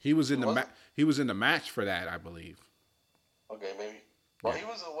 he was in he was in the match for that, I believe. Okay, maybe. Well, he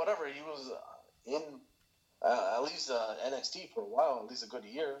was whatever. He was in at least NXT for a while, at least a good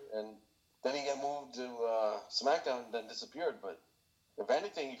year, and then he got moved to SmackDown and then disappeared. But if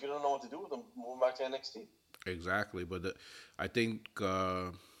anything, if you don't know what to do with him, move him back to NXT. Exactly, but I think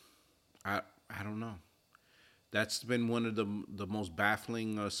I don't know. That's been one of the most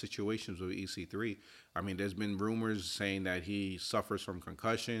baffling situations with EC3. I mean, there's been rumors saying that he suffers from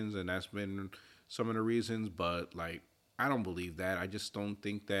concussions, and that's been some of the reasons. But like, I don't believe that. I just don't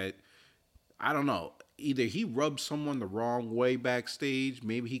think that. I don't know. Either he rubs someone the wrong way backstage.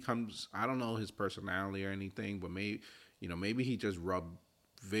 Maybe he comes. I don't know his personality or anything, but maybe he just rubbed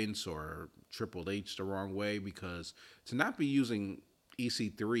Vince or Triple H the wrong way, because to not be using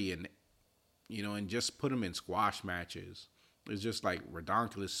EC3 and just put him in squash matches is just like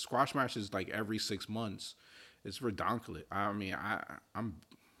redonkulous. Squash matches like every 6 months. It's redonkulous. I mean,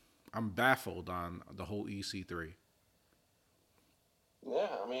 I'm baffled on the whole EC3. Yeah,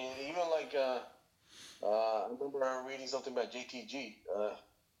 I mean, even like I remember reading something about JTG.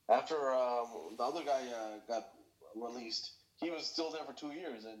 After the other guy got released, he was still there for 2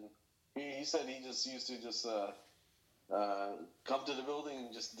 years, and he said he just used to just come to the building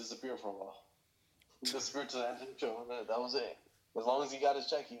and just disappear for a while. Disappeared to the end of the show, and that was it. As long as he got his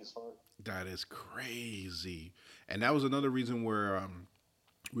check, he was fine. That is crazy. And that was another reason where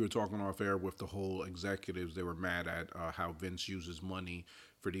we were talking off air with the whole executives. They were mad at how Vince uses money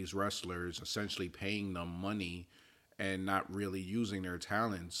for these wrestlers, essentially paying them money and not really using their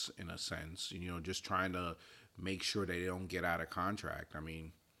talents in a sense, just trying to make sure they don't get out of contract. I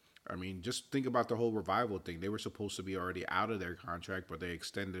mean, just think about the whole Revival thing. They were supposed to be already out of their contract, but they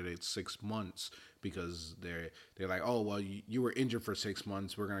extended it 6 months because they're like, oh, well, you were injured for 6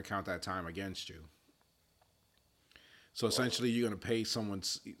 months. We're going to count that time against you. So essentially, you're going to pay someone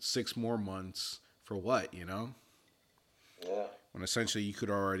 6 more months for what, Yeah. When essentially you could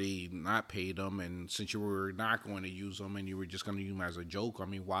already not pay them, and since you were not going to use them and you were just going to use them as a joke, I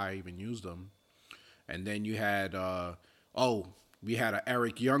mean, why even use them? And then you had, we had an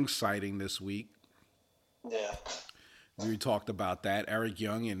Eric Young sighting this week. Yeah. We talked about that, Eric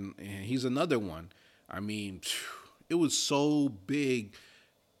Young, and he's another one. I mean, it was so big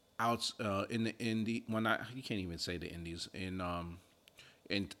out in the indie. Well, you can't even say the indies in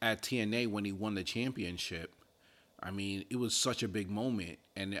at TNA when he won the championship. I mean, it was such a big moment,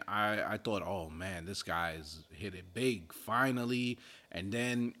 and I thought, oh man, this guy's hit it big finally. And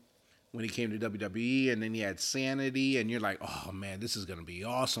then when he came to WWE, and then he had Sanity, and you're like, oh man, this is gonna be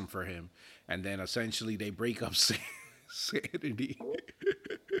awesome for him. And then essentially they break up Sanity,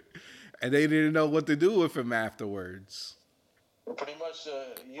 and they didn't know what to do with him afterwards. Pretty much,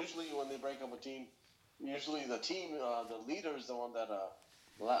 usually when they break up a team, usually the team, the leader is the one that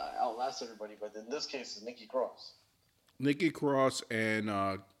outlasts everybody. But in this case, it's Nikki Cross. Nikki Cross and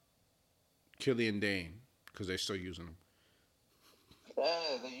Killian Dane because they're still using him.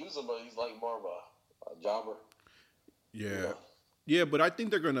 Yeah, they use him, but he's like more of a jobber. You Yeah, know. yeah, but I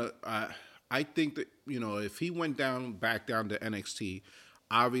think they're gonna. I think that if he went back down to NXT,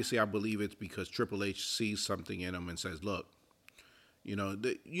 obviously I believe it's because Triple H sees something in him and says, "Look, and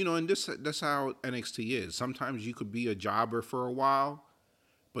that's how NXT is. Sometimes you could be a jobber for a while,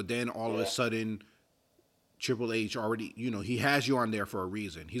 but then all of a Yeah. sudden Triple H already, he has you on there for a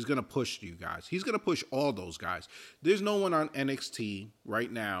reason. He's going to push you guys. He's going to push all those guys. There's no one on NXT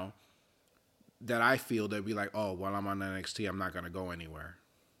right now that I feel that'd be like, oh, while I'm on NXT, I'm not going to go anywhere.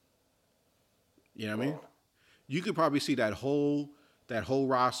 You know what I mean? Well, You could probably see that whole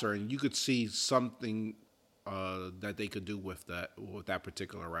roster, and you could see something that they could do with that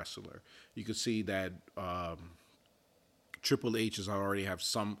particular wrestler. You could see that Triple H is already have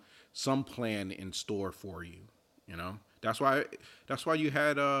some plan in store for you. That's why you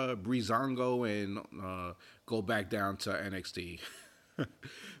had Breezango and go back down to NXT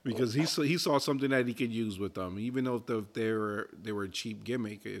because he saw something that he could use with them. Even though they were a cheap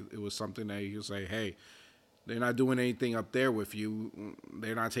gimmick, it was something that he was like, hey, they're not doing anything up there with you.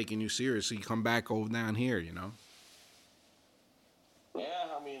 They're not taking you seriously. Come back over down here. yeah,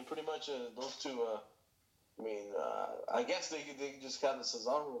 I mean, pretty much those two. I mean, I guess they just got the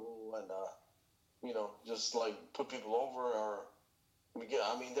Cesaro and just like put people over or.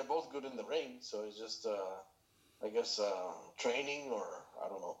 I mean, they're both good in the ring, so it's just I guess training or I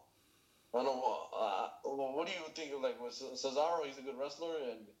don't know. I don't know. What do you think of like with Cesaro? He's a good wrestler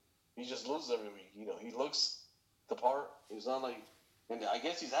and he just loses every week. He looks the part. He's not like, and I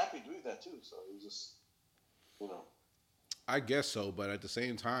guess he's happy doing that too. So he's just, you know. I guess so, but at the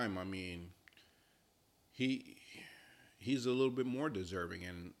same time, I mean, he he's a little bit more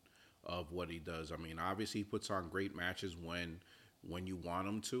deserving of what he does. I mean, obviously he puts on great matches when you want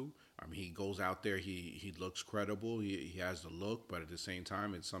him to. I mean, he goes out there, he looks credible, he has the look, but at the same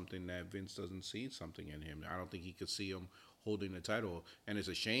time, it's something that Vince doesn't see something in him. I don't think he could see him holding the title, and it's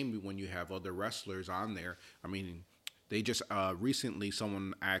a shame when you have other wrestlers on there. I mean, they just recently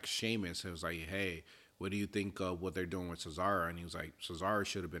someone asked Sheamus, it was like, hey. What do you think of what they're doing with Cesaro? And he was like, Cesaro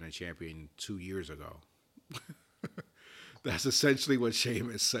should have been a champion 2 years ago. That's essentially what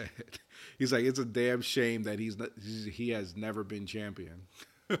Sheamus said. He's like, it's a damn shame that he has never been champion.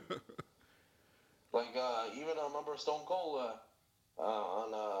 Like even I remember Stone Cold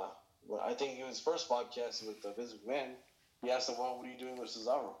on I think it was his first podcast with Vince McMahon. He asked him, "Well, what are you doing with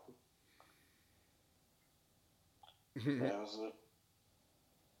Cesaro?" Yeah, it was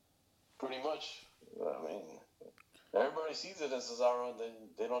pretty much. I mean, everybody sees it as Cesaro, and then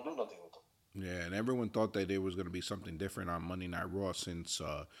they don't do nothing with him. Yeah, and everyone thought that there was going to be something different on Monday Night Raw since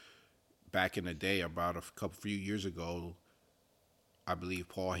back in the day, about a few years ago. I believe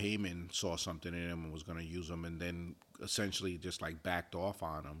Paul Heyman saw something in him and was going to use him, and then essentially just like backed off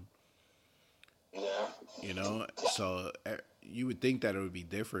on him. Yeah. So you would think that it would be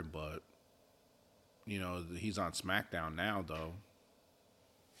different, but he's on SmackDown now, though.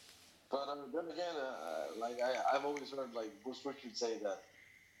 But then again, like I've always heard like Bruce Richards say that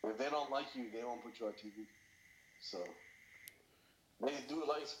if they don't like you, they won't put you on TV. So they do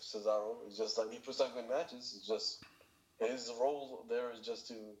like Cesaro. It's just like he puts on good matches. It's just his role there is just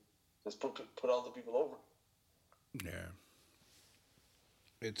to put all the people over. Yeah,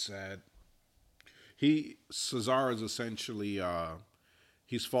 it's sad. Cesaro is essentially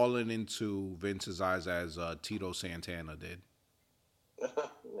he's fallen into Vince's eyes as Tito Santana did.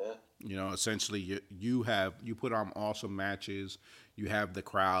 Yeah. Essentially you put on awesome matches. You have the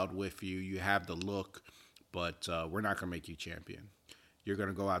crowd with you. You have the look, but we're not gonna make you champion. You're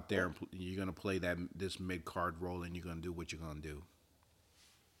gonna go out there and you're gonna play this mid card role, and you're gonna do what you're gonna do.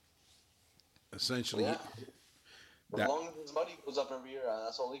 Essentially, Yeah. As that long as his money goes up every year,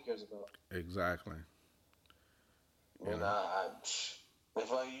 that's all he cares about. exactly. And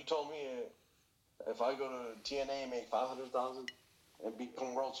you told me if I go to TNA and make 500,000 and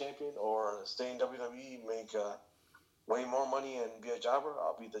become world champion, or stay in WWE, make way more money and be a jobber,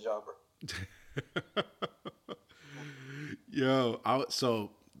 I'll be the jobber.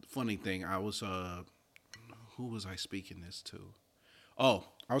 So funny thing, I was who was I speaking this to? Oh,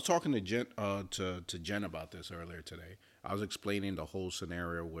 I was talking to Jen about this earlier today. I was explaining the whole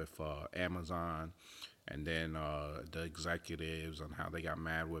scenario with Amazon, and then the executives and how they got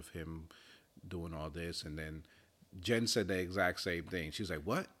mad with him doing all this, and then Jen said the exact same thing. She's like,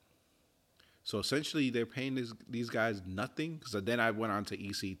 "What?" So essentially, they're paying these guys nothing. So then I went on to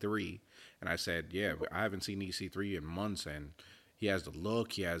EC3, and I said, "Yeah, I haven't seen EC3 in months, and he has the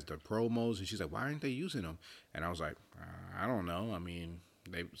look, he has the promos, and she's like, why aren't they using him? And I was like, I don't know. I mean,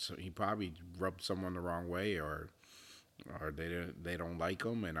 he probably rubbed someone the wrong way, or they don't like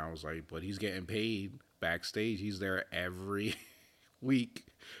him. And I was like, but he's getting paid backstage. He's there every week,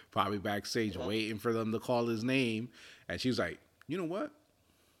 probably backstage waiting for them to call his name. And she was like, you know what?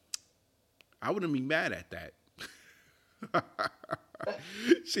 I wouldn't be mad at that.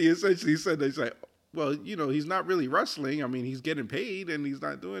 She essentially said, they like, well, he's not really wrestling. I mean, he's getting paid and he's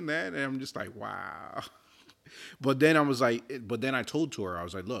not doing that. And I'm just like, wow. But then I told to her, I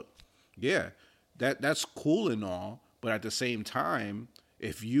was like, look, yeah, that's cool and all, but at the same time,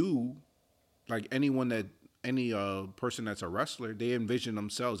 if you, like any person that's a wrestler, they envision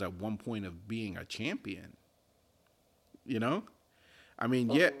themselves at one point of being a champion. You know? I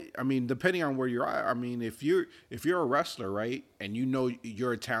mean, yeah. I mean, depending on where you're at. I mean, if you're a wrestler, right, and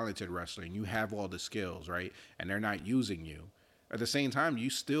you're a talented wrestler and you have all the skills, right, and they're not using you, at the same time,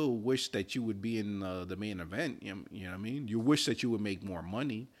 you still wish that you would be in the main event. You know what I mean? You wish that you would make more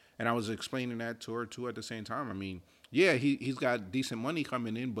money. And I was explaining that to her too at the same time. I mean, yeah, he's got decent money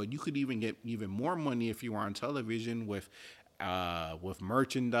coming in, but you could even get even more money if you were on television with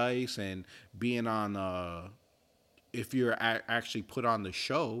merchandise and being on if you're actually put on the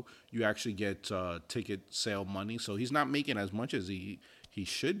show, you actually get ticket sale money. So he's not making as much as he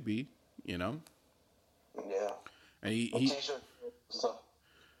should be, you know. Yeah. And he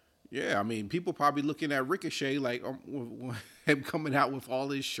yeah, I mean, people probably looking at Ricochet like him coming out with all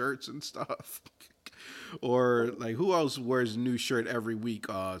his shirts and stuff. Or like, who else wears a new shirt every week?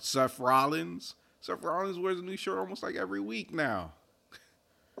 Seth Rollins. Seth Rollins wears a new shirt almost like every week now.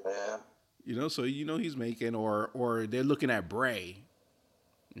 Yeah. So he's making, or they're looking at Bray.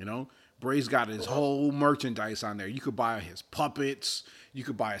 Bray's got his whole merchandise on there. You could buy his puppets. You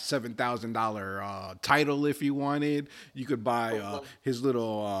could buy a $7,000 title if you wanted. You could buy his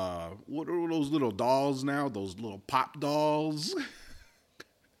little what are those little dolls now? Those little pop dolls.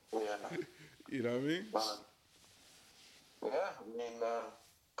 Yeah. You know what I mean? Yeah, I mean,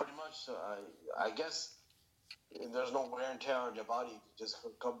 pretty much. I guess there's no wear and tear on your body. Just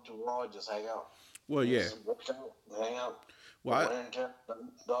come to Raw, and just hang out. Well, yeah. Just hang out. Well, wear and tear.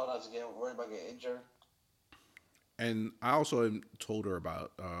 Don't have to get worried about getting injured. And I also told her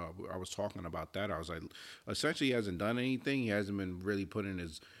about, I was talking about that. I was like, essentially, he hasn't done anything. He hasn't been really putting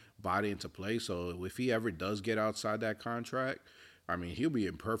his body into play. So if he ever does get outside that contract, I mean, he'll be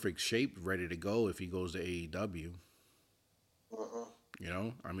in perfect shape, ready to go if he goes to AEW.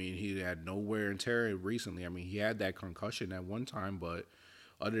 I mean, he had no wear and tear recently. I mean, he had that concussion at one time, but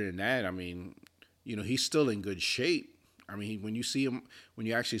other than that, I mean, he's still in good shape. I mean, when you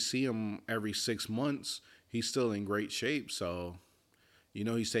actually see him every 6 months, he's still in great shape. So,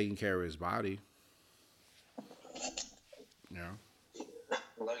 he's taking care of his body. Yeah.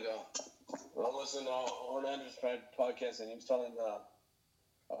 Like, I listened to Orlando's podcast, and he was telling,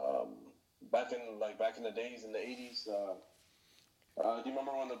 back in the days in the 80s, do you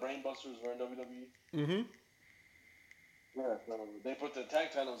remember when the Brainbusters were in WWE? Mm-hmm. Yeah, they put the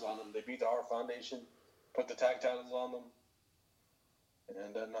tag titles on them. They beat the Hart Foundation, put the tag titles on them,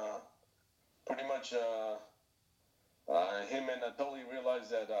 and then pretty much him and Tully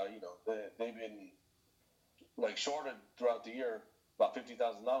realized that they've been shorted throughout the year about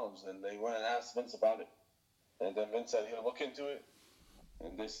 $50,000, and they went and asked Vince about it, and then Vince said he'll look into it,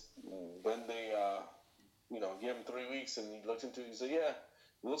 and then they gave him 3 weeks, and he looked into it. He said, "Yeah,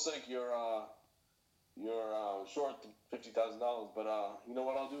 it looks like you're short $50,000, but you know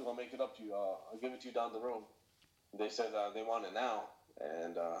what I'll do? I'll make it up to you. I'll give it to you down the road." They said they want it now,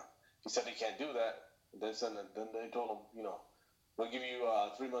 and he said he can't do that. Then they told him, we'll give you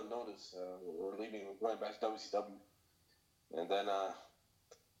a 3-month notice. We're leaving, we're going back to WCW, and then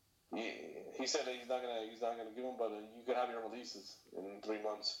he said that he's not gonna give him, but you could have your releases in 3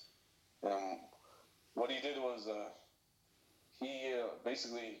 months. What he did was he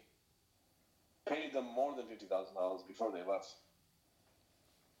basically paid them more than $50,000 before they left.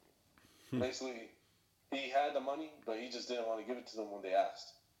 Basically, he had the money, but he just didn't want to give it to them when they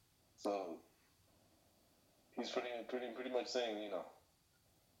asked. So he's pretty much saying,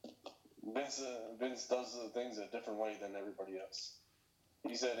 Vince does the things a different way than everybody else.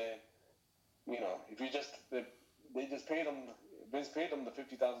 He said, if they just paid him, Vince paid them the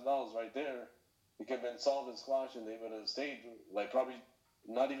 $50,000 right there, it could have been solved and squashed, and they would have stayed, probably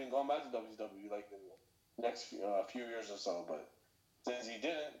not even gone back to WCW, in the next few years or so. But since he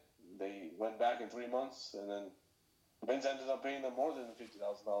didn't, they went back in 3 months, and then Vince ended up paying them more than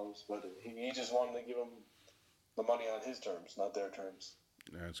 $50,000, but he just wanted to give them the money on his terms, not their terms.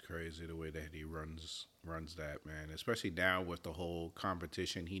 That's crazy the way that he runs that, man. Especially now with the whole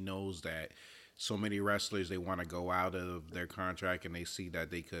competition, he knows that so many wrestlers they want to go out of their contract and they see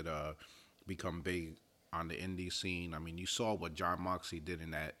that they could become big on the indie scene. I mean, you saw what John Moxley did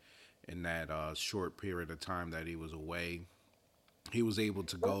in that short period of time that he was away. He was able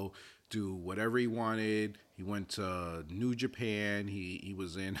to go do whatever he wanted. He went to New Japan. He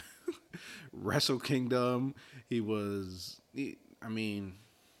was in Wrestle Kingdom. I mean,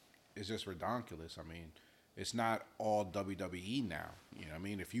 it's just ridiculous. I mean, it's not all WWE now. You know what I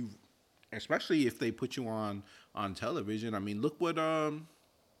mean? Especially if they put you on television. I mean, look what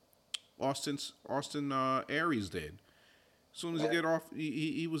Austin Aries did. As soon as he get off,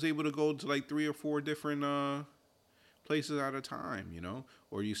 he was able to go to like 3 or 4 different places at a time. You know,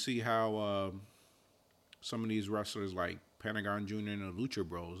 or you see how some of these wrestlers like Pentagon Jr. and the Lucha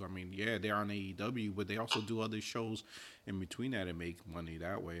Bros. I mean, yeah, they're on AEW, but they also do other shows in between that and make money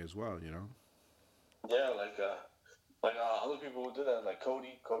that way as well. You know. Yeah, like other people who did that, like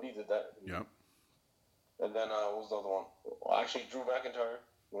Cody. Cody did that. Yep. And then what was the other one? Well, actually, Drew McIntyre.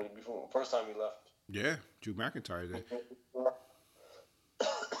 Before first time he left. Yeah, Drew McIntyre did.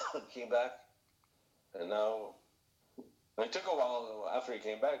 Came back, and now it took a while after he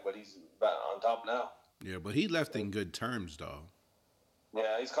came back, but he's back on top now. Yeah, but he left in good terms though.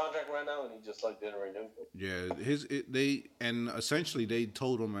 Yeah, his contract ran out, and he just like didn't renew. Yeah, essentially they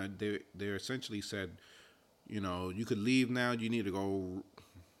told him that they essentially said, you know, you could leave now. You need to go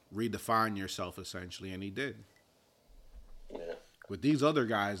redefine yourself, essentially, and he did. Yeah. With these other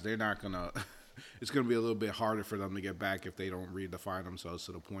guys, they're not gonna. It's gonna be a little bit harder for them to get back if they don't redefine themselves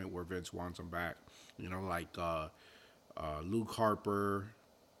to the point where Vince wants them back. You know, like Luke Harper.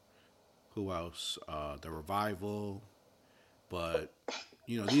 Who else? The Revival. But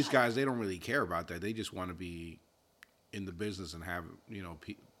you know, these guys, they don't really care about that. They just want to be in the business and have, you know,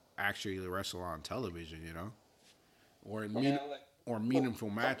 actually wrestle on television. You know, or meaningful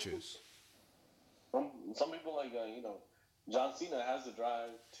matches. Some people like you know, John Cena has the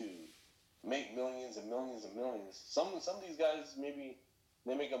drive to make millions and millions and millions. Some of these guys maybe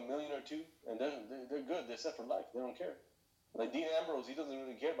they make $1 million or $2 million, and they're good. They're set for life. They don't care. Like Dean Ambrose, he doesn't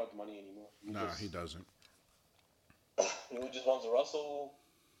really care about the money anymore. He doesn't. He just wants to wrestle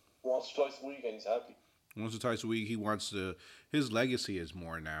once or twice a week, and he's happy. Once or twice a week, he wants to. His legacy is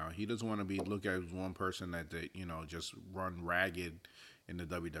more now. He doesn't want to be looked at as one person that you know, just run ragged in the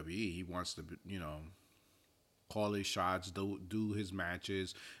WWE. He wants to, you know, call his shots, do his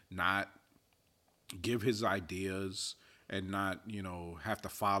matches, not give his ideas, and not, you know, have to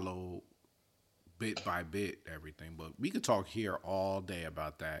follow bit by bit everything. But we could talk here all day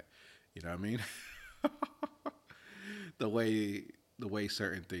about that. You know what I mean? the way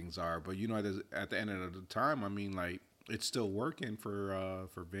certain things are. But you know, at the end of the time, I mean, like, it's still working for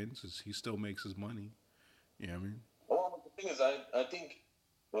Vince. He still makes his money. You know what I mean? Well, the thing is, I think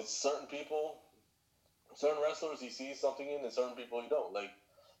with certain people, certain wrestlers, he sees something in, and certain people he don't. Like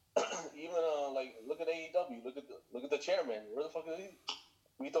even like look at AEW. Look at the chairman. Where the fuck is he?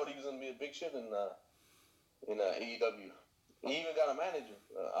 We thought he was gonna be a big shit in AEW. He even got a manager.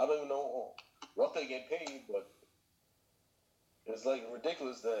 I don't even know what they get paid, but it's like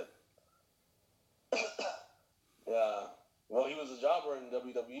ridiculous that. Yeah. Well, he was a jobber in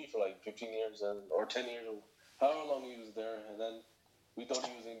WWE for like 15 years or 10 years, or however long he was there, and then we thought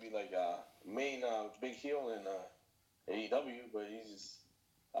he was gonna be like main big heel in AEW, but he's just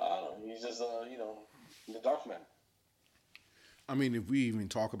I don't know. He's just you know, the dark man. I mean, if we even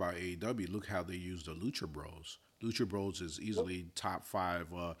talk about AEW, look how they use the Lucha Bros. Lucha Bros is easily top 5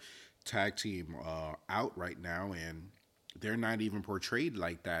 tag team out right now, and they're not even portrayed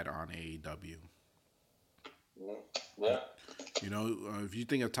like that on AEW. Yeah. You know, if you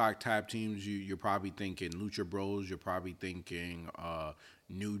think of tag teams, you're probably thinking Lucha Bros. You're probably thinking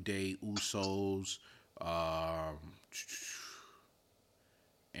New Day, Usos.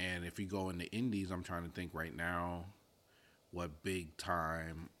 And if you go in the indies, I'm trying to think right now what big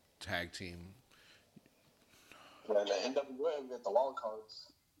time tag team. Yeah, in the NWA, we got the wild cards.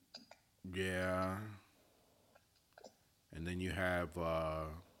 Yeah. And then you have,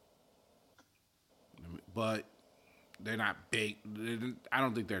 but they're not big. I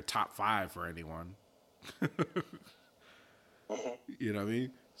don't think they're top 5 for anyone. You know what I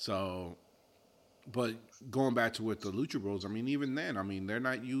mean? So, but going back to with the Lucha Bros, I mean, even then, I mean, they're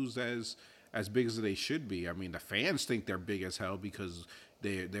not used as big as they should be. I mean, the fans think they're big as hell because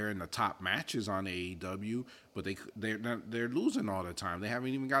they're in the top matches on AEW, but they're losing all the time. They haven't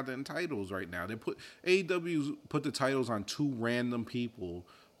even got the titles right now. AEW put the titles on 2 random people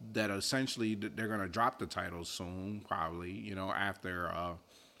that essentially they're gonna drop the titles soon, probably.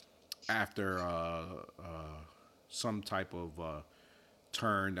 After some type of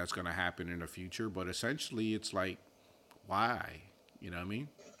turn that's gonna happen in the future. But essentially, it's like, why? You know what I mean?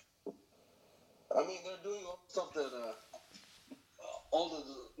 I mean, they're doing all the stuff that all the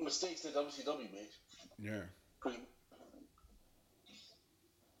mistakes that WCW made. Yeah. Pretty.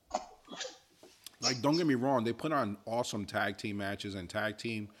 Like, don't get me wrong, they put on awesome tag team matches, and tag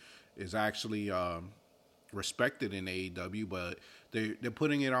team is actually respected in AEW, but they're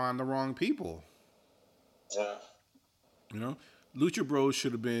putting it on the wrong people. Yeah. You know, Lucha Bros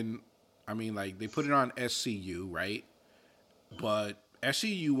should have been. I mean, like they put it on SCU, right? But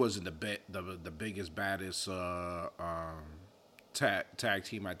SCU wasn't the biggest baddest tag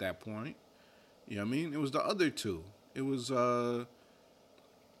team at that point. You know what I mean? It was the other two. It was the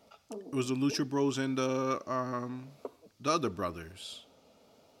Lucha Bros and the other brothers.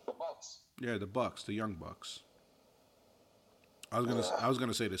 The Bucks. Yeah, the Bucks, the Young Bucks. I was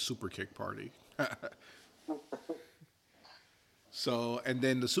gonna say the Super Kick Party. So, and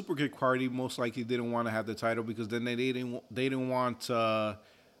then the Super Kick Party most likely didn't want to have the title because then they didn't want the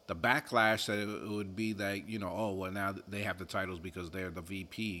backlash that it would be that, oh well, now they have the titles because they're the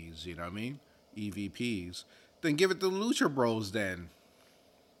VPs. You know what I mean? EVPs. Then give it to Lucha Bros. Then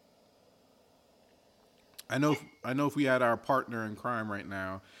I know if we had our partner in crime right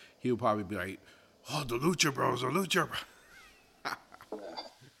now, he would probably be like, "Oh, the Lucha Bros, the Lucha."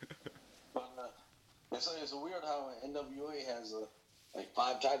 But it's weird how NWA has like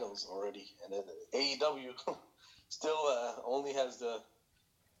 5 titles already, and then AEW still only has the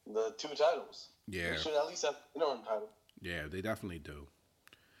 2 titles. Yeah. They should at least have an interim title. Yeah, they definitely do.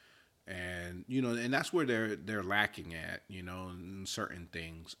 And and that's where they're lacking at, in certain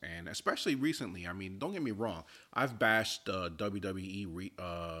things, and especially recently. I mean, don't get me wrong, I've bashed WWE,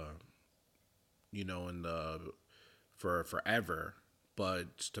 in the for forever,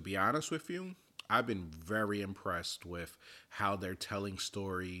 but to be honest with you, I've been very impressed with how they're telling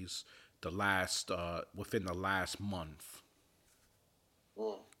stories within the last month.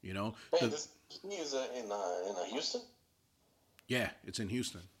 Mm. You know, Hey, this is in Houston. Yeah, it's in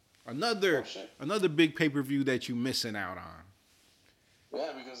Houston. Another big pay-per-view that you missing out on.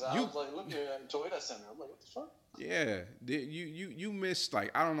 Yeah, because I was like looking at Toyota Center. I'm like, what the fuck? Yeah, you missed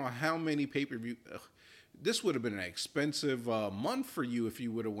like I don't know how many pay-per-view. This would have been an expensive month for you if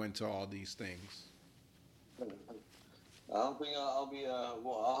you would have went to all these things. I don't think I'll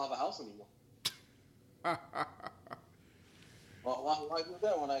have a house anymore. Well, why do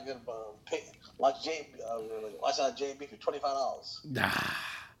that when I get watch on JB for $25? Nah,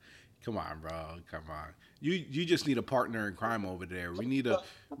 come on, bro, come on. You just need a partner in crime over there. We need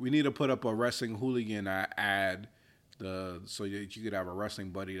to put up a wrestling hooligan ad, so that you could have a wrestling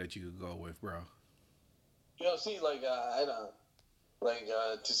buddy that you could go with, bro. See, to see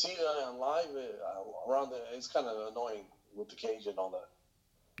it on live around it's kind of annoying with the cage and all that.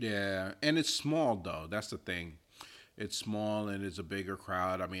 Yeah, and it's small though. That's the thing. It's small and it's a bigger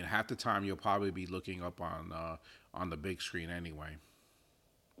crowd. I mean, half the time you'll probably be looking up on the big screen anyway.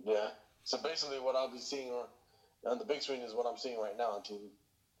 Yeah. So basically, what I'll be seeing on the big screen is what I'm seeing right now on TV.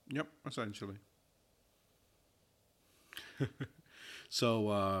 Yep, essentially.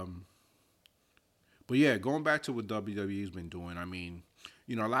 So, but yeah, going back to what WWE's been doing. I mean,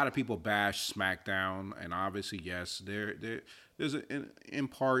 a lot of people bash SmackDown, and obviously, yes, in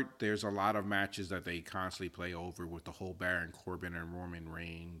part there's a lot of matches that they constantly play over with the whole Baron Corbin and Roman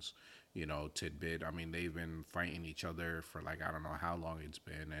Reigns, tidbit. I mean, they've been fighting each other for like I don't know how long it's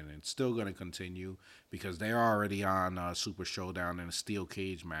been, and it's still going to continue because they're already on Super Showdown in a steel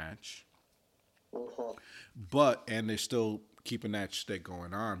cage match. Uh-huh. And they're still keeping that shit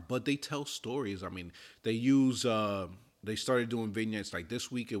going on. But they tell stories. I mean, they started doing vignettes. Like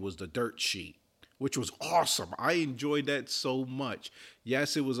this week, it was the dirt sheet, which was awesome. I enjoyed that so much.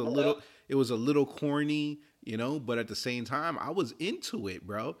 Yes, it was a little corny, but at the same time, I was into it,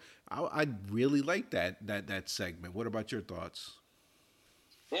 bro. I really liked that segment. What about your thoughts?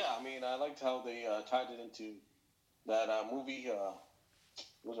 Yeah, I mean, I liked how they tied it into that movie.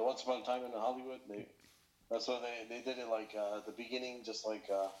 Was it Once Upon a Time in Hollywood? That's what they did it like the beginning, just like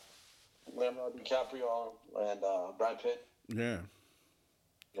Leonardo DiCaprio and Brad Pitt. Yeah.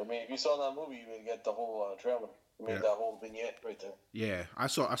 I mean, if you saw that movie, you would get the whole trailer. I mean, that whole vignette right there. Yeah, I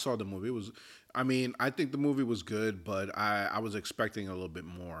saw the movie. I think the movie was good, but I was expecting a little bit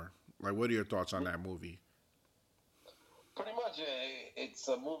more. Like, what are your thoughts on that movie? Pretty much, it's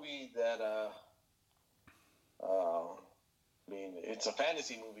a movie that, I mean, it's a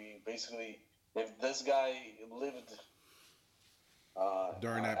fantasy movie. Basically, if this guy lived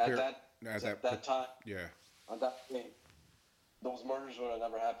during that at period. at that time, Yeah, on that day, those murders would have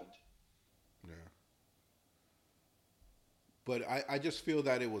never happened. yeah. But I just feel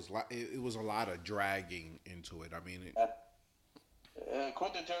that it was a lot of dragging into it. I mean,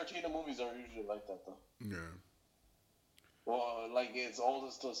 Quentin Tarantino movies are usually like that, though. yeah, Well, like it's all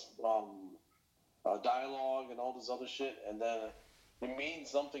this dialogue and all this other shit, and then it means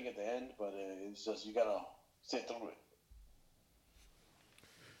something at the end, but it's just you gotta sit through it.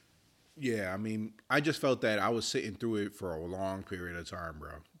 yeah. I mean, I just felt that I was sitting through it for a long period of time,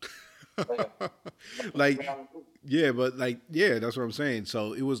 Like, bro. Like, yeah, but like, yeah, that's what I'm saying.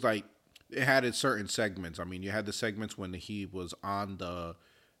 So it was like it had its certain segments. I mean, you had the segments when he was on the,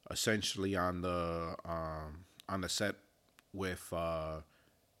 essentially on the set with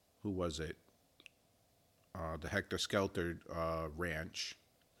who was it? The Hector Skelter ranch.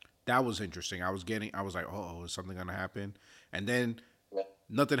 That was interesting. I was like, oh, is something gonna happen? And then yeah,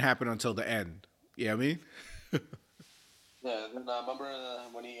 nothing happened until the end. You know what I mean? yeah. And then remember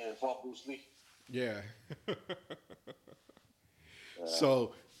when he fought Bruce Lee? Yeah. Uh,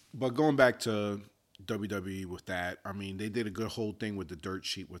 So, but going back to WWE with that, I mean, they did a good whole thing with the dirt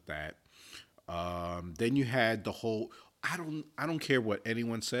sheet with that. Then you had the whole. I don't care what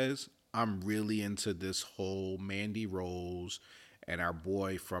anyone says. I'm really into this whole Mandy Rose and our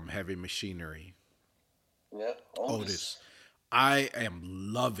boy from Heavy Machinery, yeah, Otis. Otis. I am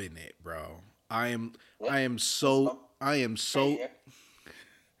loving it, bro. I am. Yeah, I am that's so. I am hey, so.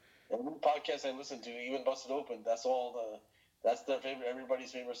 every podcast I listen to, even Busted Open, that's their favorite,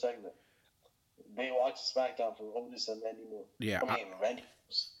 everybody's favorite segment. They watch SmackDown for Otis and Randy Moore. Yeah, I mean, Randy.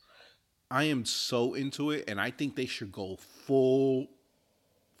 I am so into it, and I think they should go full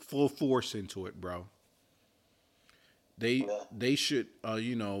force into it, bro. Yeah. They should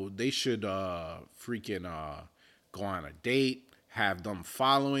they should freaking go on a date, have them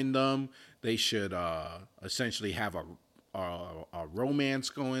following them. They should essentially have a romance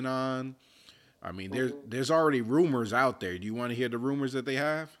going on. I mean, there's already rumors out there. Do you want to hear the rumors that they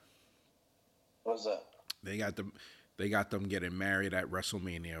have? What's that? They got them they got them getting married at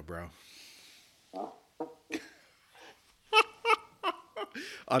WrestleMania, bro. Huh?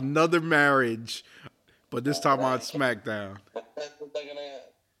 Another marriage, but this time on SmackDown. They're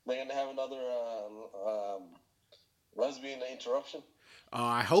gonna have another lesbian interruption.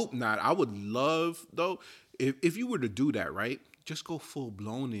 I hope not. I would love though if you were to do that, right? Just go full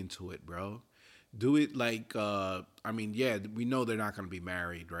blown into it, bro. Do it like I mean, yeah, we know they're not gonna be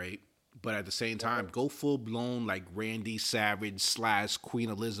married, right? But at the same time, go full blown like Randy Savage slash Queen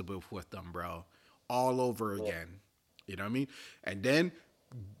Elizabeth with them, bro, all over Yeah. again. You know what I mean? And then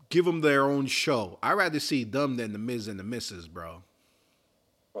give them their own show. I'd rather see them than the Miz and the Misses, bro.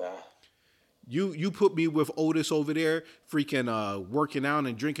 Yeah. You put me with Otis over there, freaking working out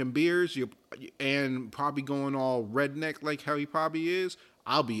and drinking beers, and probably going all redneck like how he probably is.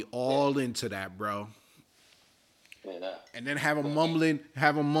 I'll be all into that, bro. Yeah. And then have him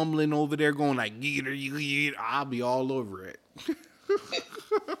mumbling over there, going like yeet yeet. I'll be all over it.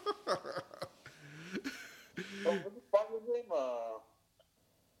 Oh, what's the partner's name? I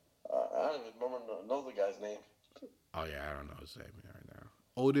don't even remember know the guy's name. Oh yeah, I don't know his name right now.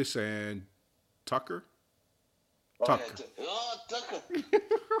 Otis and Tucker. Oh, Tucker. yeah, Tucker.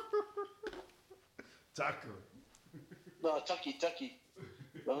 Tucker. No, Tucky. That's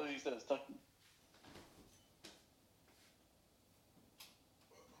what he says, Tucky.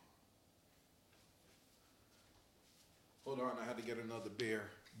 Hold on, I had to get another beer.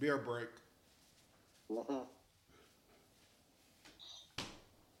 Beer break. Mm-hmm.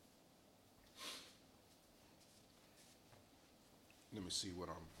 Let me see what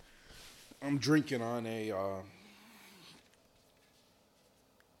I'm drinking on a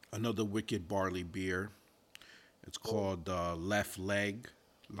another Wicked Barley beer. It's called Left Leg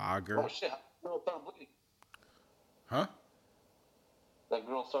Lager. Oh shit! Girl started bleeding. Huh? That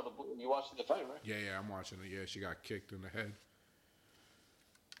girl started bleeding. You watched the fight, right? Yeah, I'm watching it. Yeah, she got kicked in the head.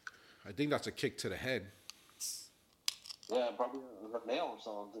 I think that's a kick to the head. Yeah, probably her nail or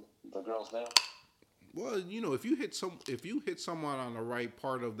something. The girl's nail. Well, if you hit someone on the right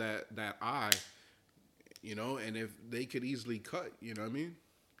part of that eye, and if they could easily cut, you know what I mean?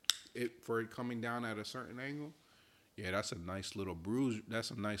 For it coming down at a certain angle. Yeah, that's a nice little bruise. That's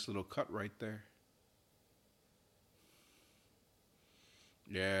a nice little cut right there.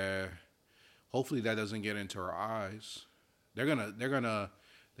 Yeah. Hopefully that doesn't get into her eyes. They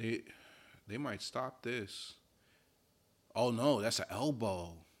might stop this. Oh no, that's an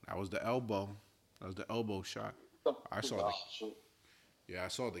elbow. That was the elbow. That was the elbow shot. I saw the shit. Yeah, I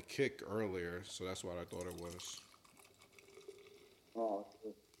saw the kick earlier, so that's what I thought it was. Oh,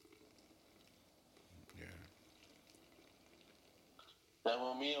 Yeah. and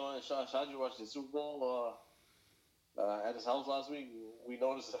when me and Shaji watched the Super Bowl at his house last week, we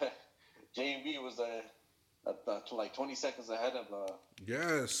noticed that J&B was like 20 seconds ahead of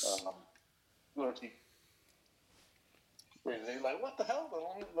Yes. Liberty. They're like, what the hell?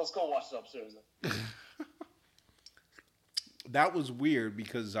 Let's go watch it upstairs. That was weird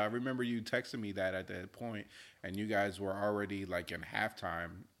because I remember you texting me that at that point, and you guys were already like in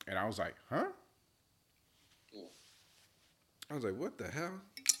halftime, and I was like, huh? I was like, what the hell?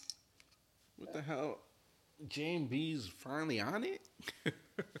 What the hell? J&B's finally on it?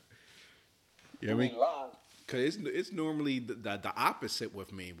 Yeah, I mean, Live. cause it's normally the opposite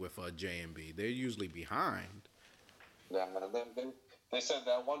with me with J&B. They're usually behind. Yeah, they said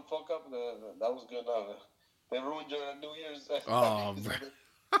that one fuck up, that was good. They ruined your New Year's. Oh,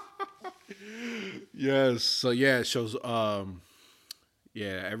 yes. So yeah, it shows.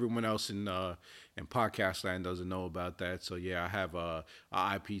 Yeah, everyone else in podcast land doesn't know about that. So yeah, I have a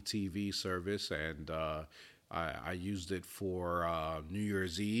IPTV service, and I used it for New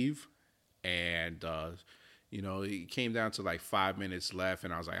Year's Eve, and it came down to like 5 minutes left,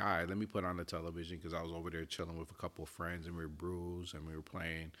 and I was like, all right, let me put on the television because I was over there chilling with a couple of friends, and we were brews, and we were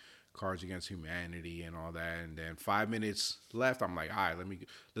playing Cards Against Humanity and all that. And then 5 minutes left, I'm like, all right,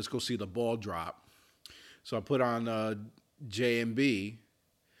 let's go see the ball drop. So I put on J&B,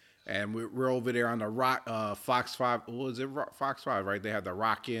 and we're over there on the rock Fox 5. What was it? Fox 5, right? They had the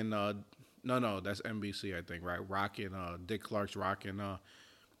Rockin'. No, that's NBC, I think, right? Rockin'. Dick Clark's Rockin' New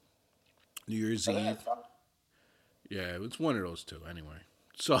Year's Eve. Yeah, it's one of those two anyway.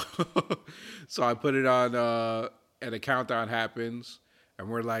 So, so I put it on, and the countdown happens, and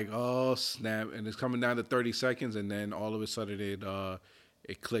we're like, oh snap! And it's coming down to 30 seconds, and then all of a sudden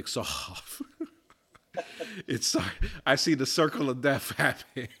it clicks off. It's I see the circle of death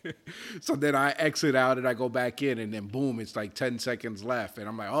happen. So then I exit out and I go back in, and then boom, it's like 10 seconds left, and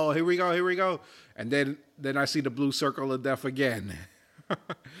I'm like, oh, here we go, and then I see the blue circle of death again.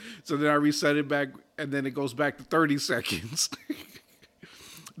 So then I reset it back, and then it goes back to 30 seconds.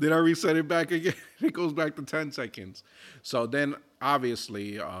 Then I reset it back again. It goes back to 10 seconds. So then,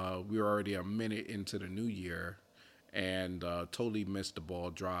 obviously, we were already a minute into the new year, and totally missed the ball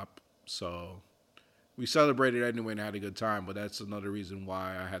drop. So we celebrated anyway and had a good time. But that's another reason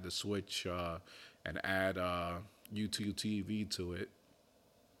why I had to switch and add YouTube TV to it,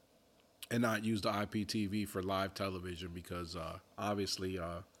 and not use the IPTV for live television because obviously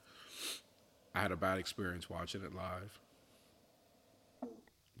I had a bad experience watching it live.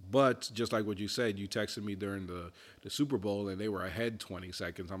 But just like what you said, you texted me during the Super Bowl and they were ahead 20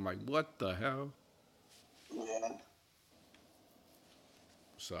 seconds. I'm like, what the hell? Yeah.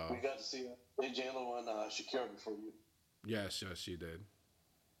 So We got to see J-Lo and Shakira before you. yes, she did.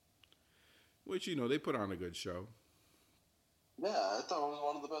 Which they put on a good show. Yeah, I thought it was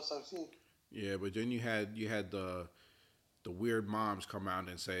one of the best I've seen. Yeah, but then you had the weird moms come out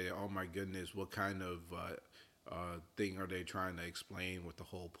and say, "Oh my goodness, what kind of thing are they trying to explain with the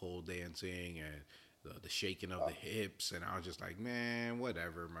whole pole dancing and the shaking of the hips?" And I was just like, "Man,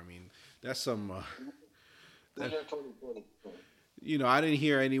 whatever." I mean, that's some. That, 2020. I didn't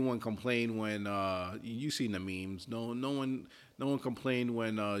hear anyone complain when you seen the memes. No one complained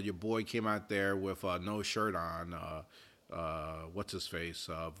when your boy came out there with no shirt on. What's his face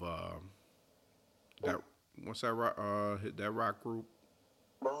of that? What's that rock? That rock group?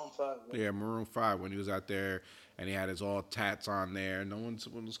 Maroon 5. Man. Yeah, Maroon 5. When he was out there and he had his all tats on there, no one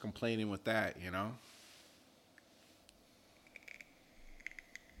was complaining with that. I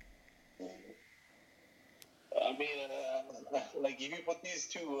mean, like if you put these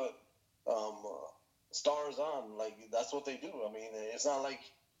two stars on, like that's what they do. I mean, it's not like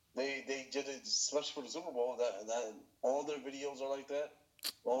they did it especially for the Super Bowl. That all their videos are like that.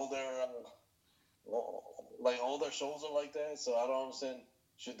 All their all their shows are like that. So I don't understand.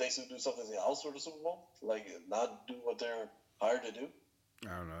 Should they do something else for the Super Bowl? Like not do what they're hired to do?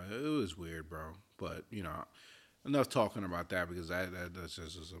 I don't know. It was weird, bro. But enough talking about that because that's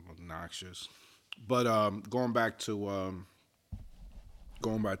just obnoxious. But going back to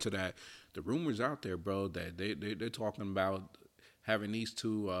that, the rumors out there, bro, that they're talking about having these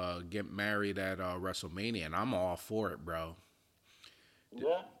two get married at WrestleMania, and I'm all for it, bro.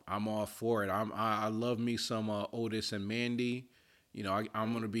 Yeah. I'm all for it. I love me some Otis and Mandy.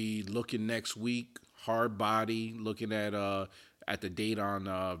 I'm gonna be looking next week, hard body, looking at the date on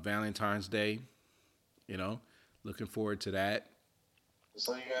Valentine's Day. Looking forward to that.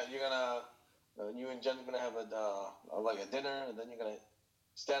 So you're gonna you and Jen are gonna have like a dinner, and then you're gonna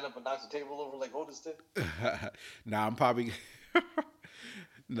stand up and knock the table over like Otis did. Now I'm probably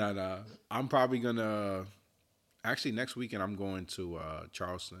No, no. I'm probably gonna actually next weekend I'm going to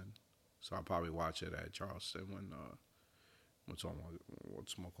Charleston, so I'll probably watch it at Charleston when what's on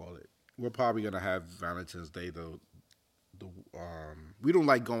what's gonna call it. We're probably gonna have Valentine's Day though. We don't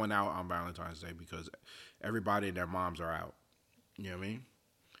like going out on Valentine's Day because everybody and their moms are out. You know what I mean?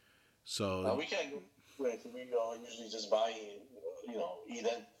 So We can't go anywhere. So we usually just buy, eat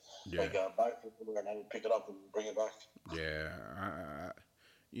it, yeah, buy it from somewhere and then pick it up and bring it back. yeah.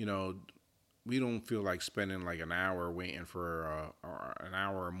 You know, we don't feel like spending like an hour waiting for or an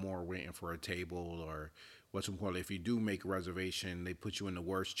hour or more waiting for a table or what's important. If you do make a reservation, they put you in the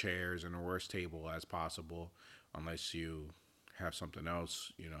worst chairs and the worst table as possible, unless you have something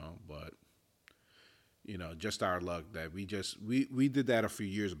else, But just our luck that we did that a few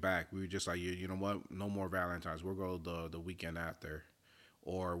years back. We were just like, you know what, no more Valentine's. We'll go the weekend after,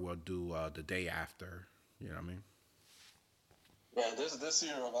 or we'll do the day after. You know what I mean? Yeah, this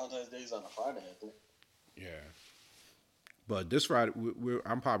year Valentine's Day is on a Friday, I think. Yeah. But this Friday,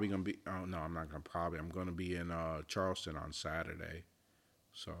 I'm probably gonna be. Oh no, I'm not gonna probably. I'm gonna be in Charleston on Saturday.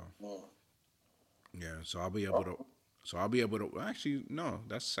 So Mm. yeah, so I'll be able to. So I'll be able to. Actually, no,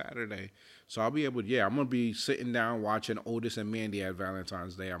 that's Saturday. So I'll be able. Yeah, I'm gonna be sitting down watching Otis and Mandy at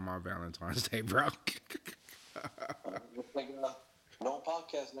Valentine's Day on my Valentine's Day, bro. Looks like no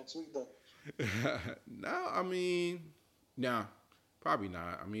podcast next week though. No, I mean, no, probably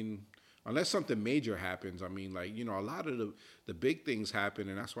not. I mean, unless something major happens. I mean, like a lot of the big things happen,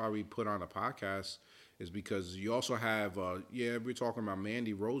 and that's why we put on a podcast. Is because you also have, we're talking about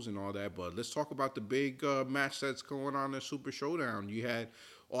Mandy Rose and all that, but let's talk about the big match that's going on in Super Showdown. You had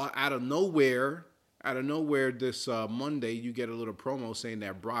out of nowhere, this Monday, you get a little promo saying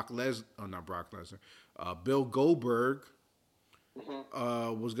that not Brock Lesnar, Bill Goldberg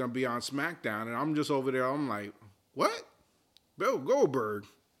was gonna be on SmackDown, and I'm just over there. I'm like, what? Bill Goldberg?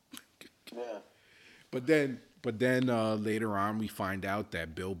 Yeah. But then later on, we find out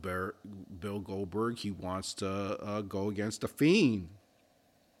that Bill Goldberg, he wants to go against the Fiend.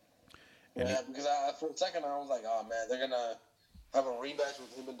 Yeah, because for a second I was like, oh man, they're gonna have a rematch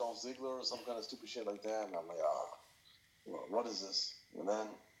with him and Dolph Ziggler or some kind of stupid shit like that, and I'm like, what is this? And then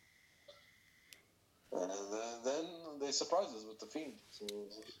they surprised us with the Fiend. So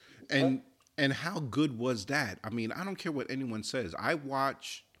and how good was that? I mean, I don't care what anyone says. I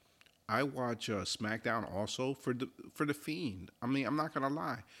watch SmackDown also for the Fiend. I mean, I'm not gonna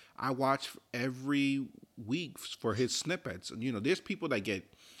lie. I watch every week for his snippets. There's people that get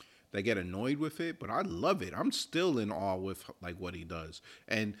annoyed with it, but I love it. I'm still in awe with like what he does.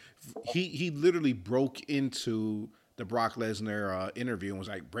 And he literally broke into the Brock Lesnar interview and was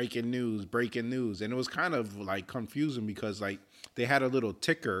like breaking news, and it was kind of like confusing because like they had a little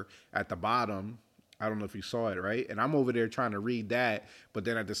ticker at the bottom. I don't know if you saw it, right? And I'm over there trying to read that, but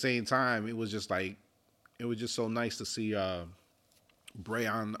then at the same time, it was just so nice to see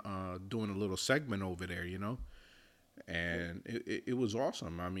Brayon doing a little segment over there, and it was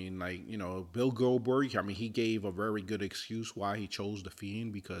awesome. I mean, like, Bill Goldberg, I mean, he gave a very good excuse why he chose the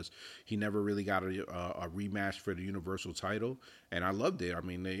Fiend because he never really got a rematch for the Universal title, and I loved it. I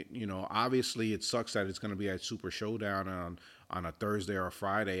mean, obviously it sucks that it's going to be at Super Showdown on a Thursday or a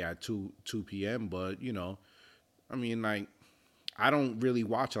Friday at 2 p.m., but, I mean, like, I don't really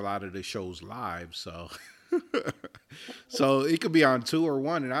watch a lot of the shows live, so... So it could be on 2 or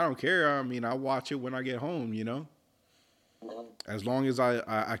 1, and I don't care. I mean, I watch it when I get home, As long as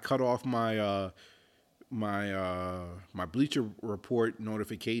I cut off my my Bleacher Report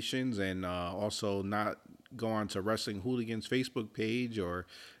notifications and also not go on to Wrestling Hooligans Facebook page or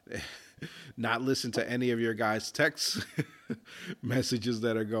not listen to any of your guys' text messages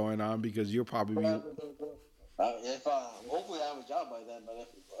that are going on because you'll probably be. Hopefully I have a job by then, but if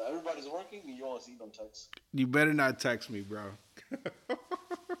everybody's working, you won't see no texts. You better not text me, bro.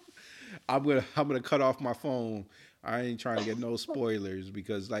 I'm gonna cut off my phone. I ain't trying to get no spoilers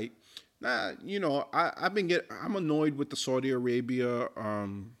because I'm annoyed with the Saudi Arabia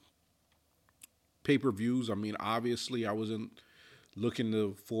pay-per-views. I mean, obviously I wasn't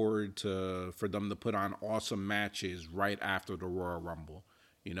looking forward for them to put on awesome matches right after the Royal Rumble.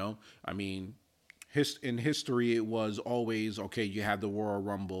 I mean, in history it was always okay. You have the Royal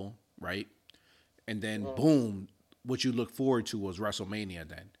Rumble, right? And then boom, what you look forward to was WrestleMania.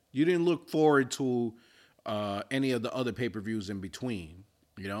 Then you didn't look forward to any of the other pay-per-views in between,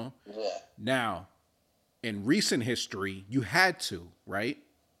 Yeah. Now, in recent history, you had to, right?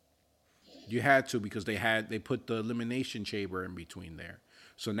 You had to because they put the Elimination Chamber in between there.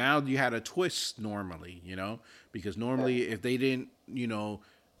 So now you had a twist normally, because normally if they didn't,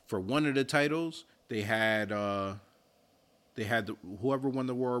 for one of the titles, they had They had whoever won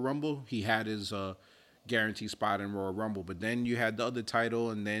the Royal Rumble, he had his guaranteed spot in Royal Rumble. But then you had the other title,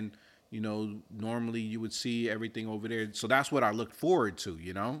 and then normally you would see everything over there. So that's what I looked forward to,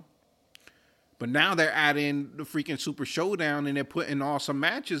 But now they're adding the freaking Super Showdown and they're putting awesome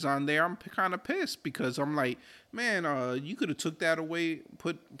matches on there. I'm kind of pissed because I'm like, man, you could have took that away,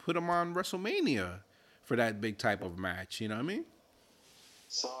 put them on WrestleMania for that big type of match. You know what I mean?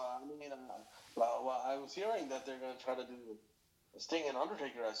 So well, I was hearing that they're going to try to do Sting and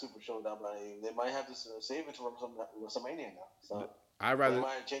Undertaker at Super Showdown, but they might have to save it to WrestleMania now. So I rather. They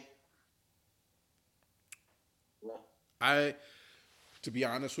might change. Yeah. To be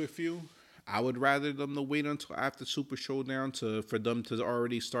honest with you, I would rather them to wait until after Super Showdown for them to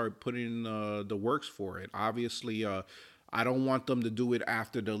already start putting the works for it. Obviously, I don't want them to do it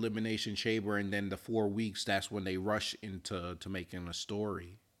after the Elimination Chamber and then the 4 weeks. That's when they rush into making a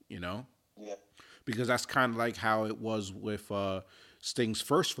story, Yeah. Because that's kind of like how it was with Sting's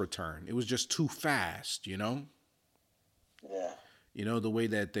first return. It was just too fast, Yeah. The way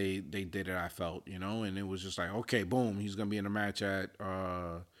that they did it, I felt, and it was just like, okay, boom, he's gonna be in a match at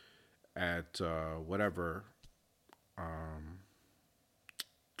whatever,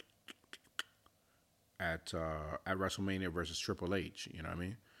 at WrestleMania versus Triple H. You know what I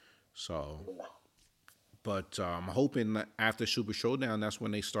mean? So, but I'm hoping that after Super Showdown, that's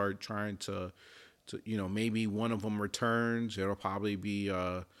when they start trying to maybe one of them returns. It'll probably be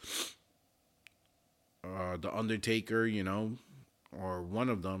the Undertaker, or one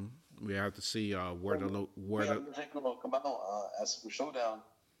of them. We have to see where the Undertaker will come out at Super Showdown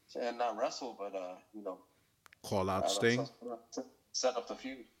and not wrestle, but call out Sting. Set up the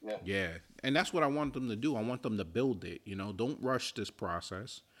feud. Yeah. Yeah, and that's what I want them to do. I want them to build it. Don't rush this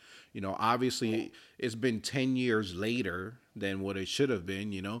process. Obviously it's been 10 years later than what it should have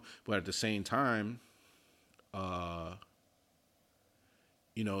been. But at the same time,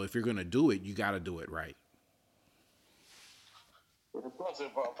 if you're gonna do it, you got to do it right. Plus,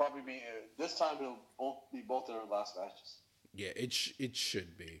 it'll probably be this time. It'll be both their last matches. Yeah, it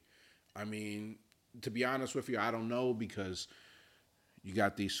should be. I mean, to be honest with you, I don't know because you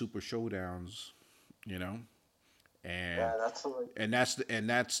got these Super Showdowns, and yeah, that's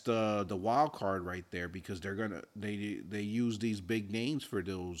the wild card right there because they use these big names for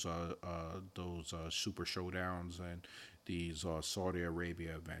those Super Showdowns and these Saudi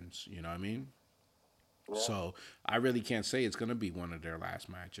Arabia events. You know what I mean? Yeah. So I really can't say it's gonna be one of their last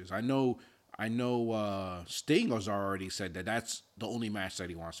matches. I know. Sting has already said that that's the only match that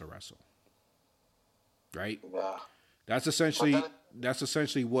he wants to wrestle. Right? Yeah. That's essentially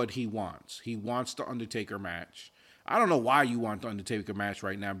what he wants. He wants the Undertaker match. I don't know why you want the Undertaker match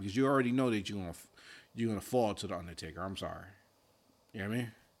right now because you already know that you're gonna fall to the Undertaker. I'm sorry. You know what I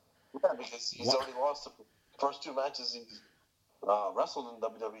mean? Yeah, because he's already lost the first 2 matches he's wrestled in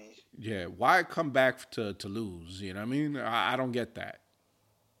WWE. Yeah, why come back to lose? You know what I mean? I don't get that.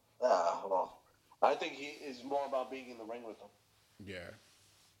 Well, I think he is more about being in the ring with them. Yeah.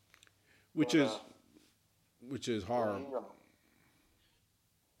 Which is hard.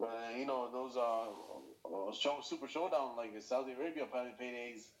 Those Super Showdown, like in Saudi Arabia,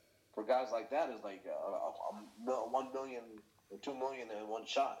 paydays for guys like that is like 1 million or 2 million in one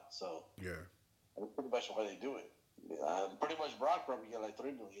shot. So yeah, that's pretty much why they do it. Pretty much Brock probably get like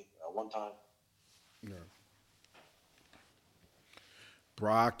 3 million at one time. Yeah.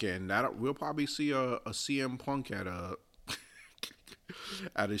 Brock and that we'll probably see a CM Punk at a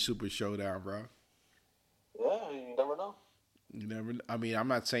Super Showdown, bro. Yeah, you never know. You never. I mean, I'm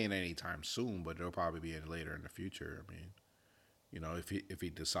not saying anytime soon, but it'll probably be later in the future. I mean, if he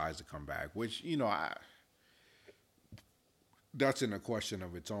decides to come back, which that's in a question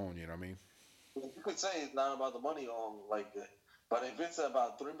of its own. You know what I mean? You could say it's not about the money, but if it's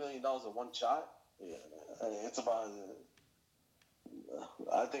about $3 million in one shot, yeah, it's about.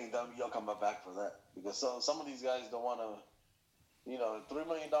 I think y'all come back for that because some of these guys don't want to, $3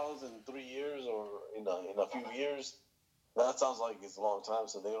 million in 3 years or in a few years. That sounds like it's a long time,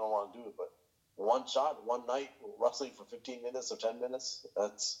 so they don't want to do it. But one shot, one night, wrestling for 15 minutes or 10 minutes,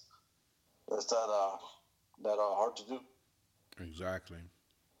 that's that hard to do. Exactly.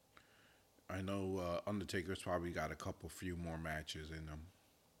 I know Undertaker's probably got a few more matches in them.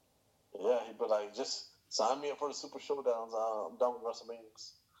 Yeah, but just sign me up for the Super Showdowns. I'm done with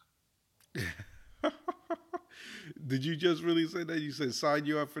WrestleManias. Did you just really say that? You said sign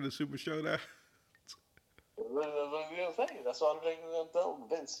you up for the Super Showdown? That's what I'm going to tell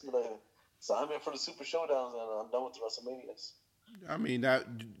Vince. Sign me up for the Super Showdowns, and I'm done with the WrestleManias. I mean, that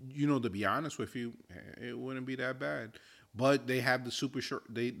to be honest with you, it wouldn't be that bad. But they have the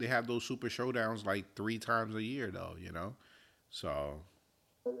they have those Super Showdowns like 3 times a year, though. So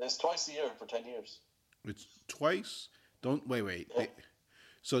It's twice a year for 10 years. it's twice. Don't wait. Yeah.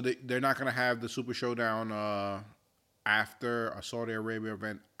 They're not gonna have the Super Showdown after a Saudi Arabia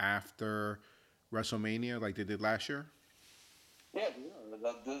event after WrestleMania like they did last year. Yeah,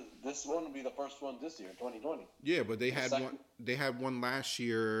 this one will be the first one this year, 2020. Yeah, but they The had one. second, They had one last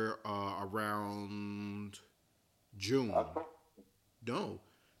year around June. October. No,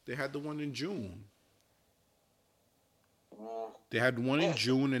 they had the one in June. Mm, They had one in yeah,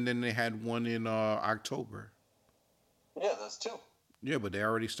 June, and then they had one in October. yeah, that's two. Yeah, but they're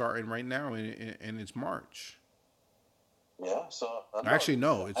already starting right now, and it's March. Yeah, so I know. Actually,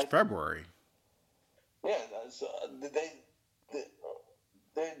 no, it's I February. yeah, so they,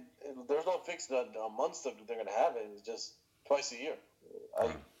 they there's no fixed months that they're gonna have it. It's just twice a year.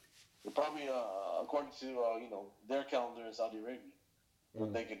 I probably according to their calendar in Saudi Arabia,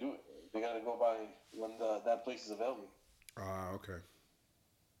 when they can do it. They gotta go by when that place is available. Okay.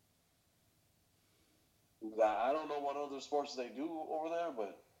 I don't know what other sports they do over there,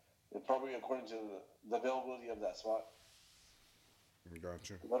 but it's probably according to the availability of that spot.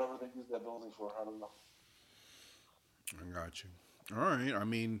 Gotcha. Whatever they use that building for, I don't know. I got you. All right. I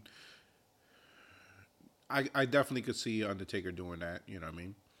mean, I definitely could see Undertaker doing that. You know what I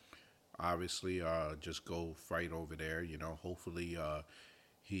mean? Obviously, just go fight over there. You know, hopefully,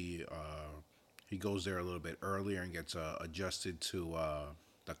 he he goes there a little bit earlier and gets adjusted to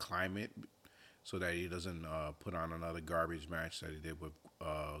the climate, so that he doesn't put on another garbage match that he did with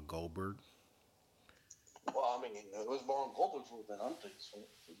Goldberg. Well, I mean, it was more on Goldberg than Undertaker. So.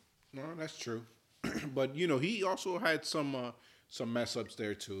 No, that's true. But you know, he also had some mess ups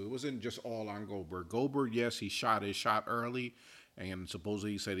there too. It wasn't just all on Goldberg. Goldberg, yes, he shot his shot early, and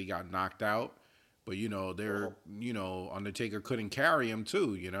supposedly he said he got knocked out. But you know, Undertaker couldn't carry him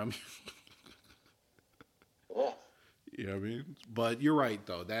too. You know, what I mean? Yeah. You know what I mean? But you're right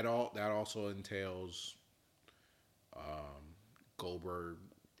though. That also entails Goldberg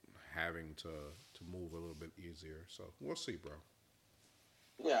having to move a little bit easier. So we'll see, bro.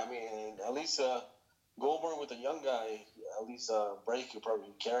 Yeah, I mean, at least Goldberg with a young guy, at least Bray could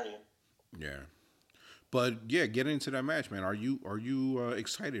probably carry him. Yeah. But yeah, get into that match, man. Are you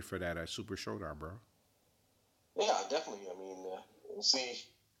excited for that at Super Showdown, bro? Yeah, definitely. I mean, we'll see.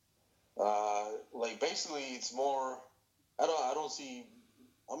 Like basically, it's more. I don't see.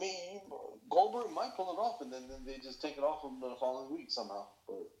 I mean, Goldberg might pull it off, and then they just take it off him the following week somehow.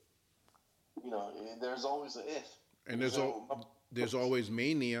 But there's always an if. And there's always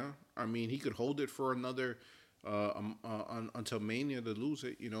Mania. I mean, he could hold it for another until Mania to lose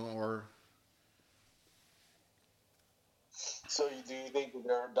it, you know, or So, do you think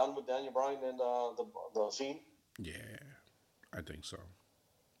they're done with Daniel Bryan and the Fiend? yeah, I think so.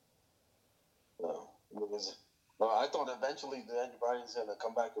 No, because I thought eventually Daniel Bryan's gonna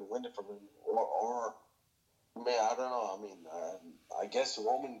come back and win it from him, or man, I don't know. I mean, I guess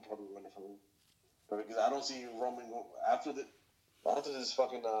Roman probably win it from him, because I don't see Roman after this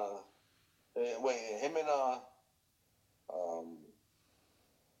fucking wait, him and um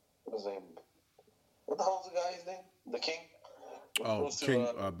what's his name? What the hell's the guy's name? The King. Oh, Supposed to,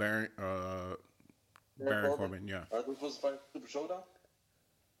 King Baron Baron Corbin, yeah, Are they supposed to fight Super Showdown?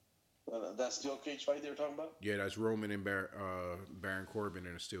 That steel cage fight they were talking about? yeah. That's Roman and Baron Corbin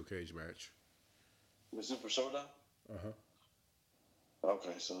in a steel cage match. The Super Showdown? Uh huh.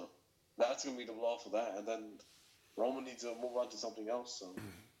 Okay, so that's going to be the blow for that. And then Roman needs to move on to something else. So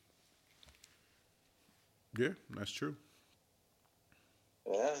Yeah, that's true.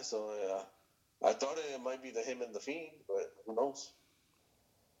 yeah, so I thought it might be him and the Fiend, but who knows?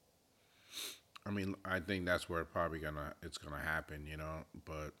 I mean, I think that's where it's gonna happen, you know.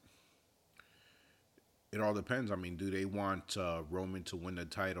 But it all depends. I mean, do they want Roman to win the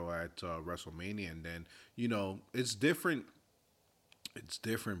title at WrestleMania, and then it's different. It's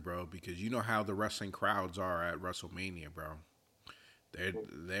different, bro, because you know how the wrestling crowds are at WrestleMania, bro.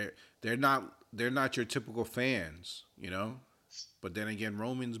 They're they're not your typical fans, you know. But then again,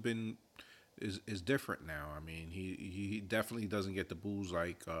 Roman's been is different now. I mean, he definitely doesn't get the boos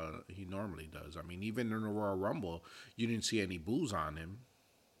like he normally does. I mean, even in the Royal Rumble, you didn't see any boos on him,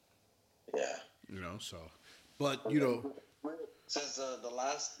 Yeah. you know. So, but you know, Since the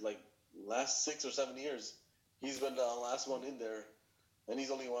last 6 or 7 years, he's been the last one in there, and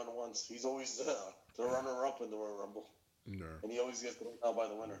he's only won once. He's always the runner-up in the Royal Rumble, no. and he always gets thrown out by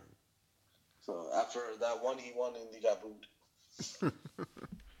the winner. So after that one he won, and he got booed.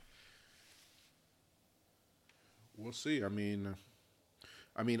 We'll see. I mean,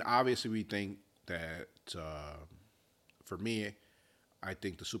 obviously, we think that for me, I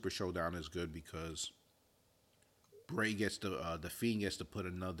think the Super Showdown is good because Bray gets to the Fiend gets to put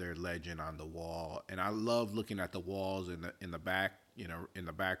another legend on the wall, and I love looking at the walls in the back. You know, in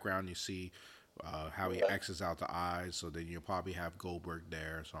the background, you see how he Yeah. X's out the eyes. So then you'll probably have Goldberg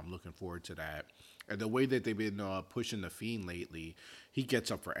there. So I'm looking forward to that. And the way that they've been pushing the Fiend lately, he gets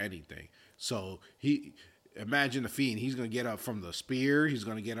up for anything. So he. Imagine the Fiend. He's gonna get up from the spear. He's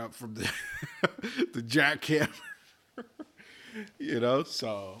gonna get up from the the jackhammer. You know,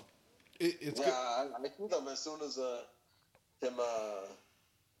 so it's Yeah, good. I think him as soon as him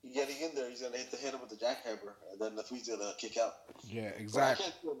getting in there, he's gonna hit him with the jackhammer, and then the Fiend's gonna kick out. Yeah, Well, I exactly.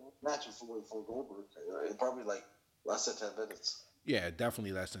 can't see a match for Goldberg. It probably like less than 10 minutes. Yeah,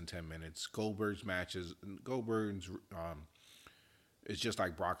 definitely less than 10 minutes. Goldberg's it's just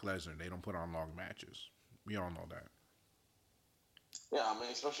like Brock Lesnar. They don't put on long matches. We all know that. Yeah, I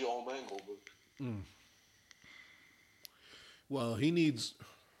mean, especially old man Goldberg. Well, he needs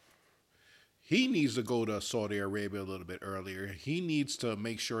to go to Saudi Arabia a little bit earlier. He needs to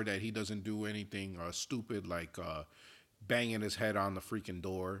make sure that he doesn't do anything stupid like banging his head on the freaking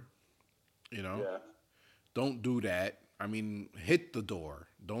door. You know, Yeah. don't do that. I mean, hit the door.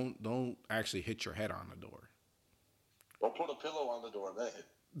 Don't actually hit your head on the door. Or put a pillow on the door and then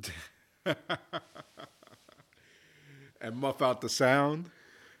hit. And muff out the sound.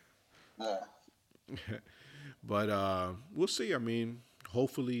 Yeah. But we'll see. I mean,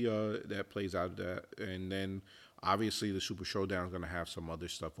 hopefully that plays out that, and then obviously the Super Showdown is going to have some other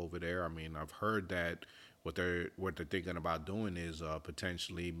stuff over there. I mean, I've heard that what they're thinking about doing is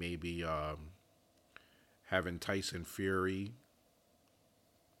potentially maybe having Tyson Fury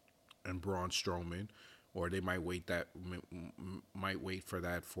and Braun Strowman, or they might might wait for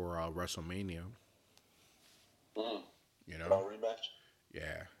that for WrestleMania. You know, Rematch.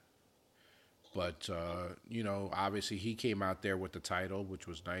 yeah. But you know, obviously he came out there with the title, which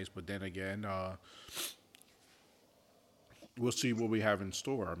was nice. But then again, we'll see what we have in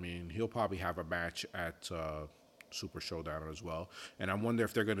store. I mean, he'll probably have a match at Super Showdown as well. And I wonder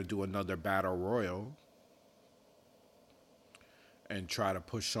if they're going to do another battle royal and try to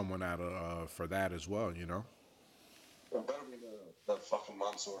push someone out for that as well. You know. It better be that fucking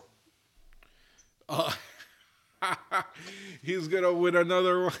Mansoor. He's gonna win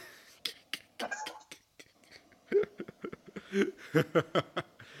another one.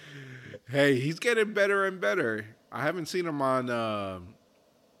 Hey, he's getting better and better. I haven't seen him on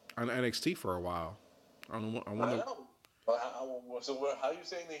NXT for a while. I I wonder. know. How are you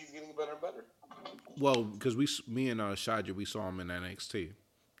saying that he's getting better and better? Well, because me and Shaja, we saw him in NXT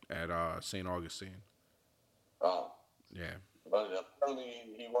at St. Augustine. Oh. Yeah. But apparently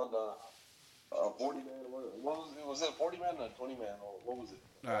he won the 40 man. Was it a 40 man or a 20 man? Or what was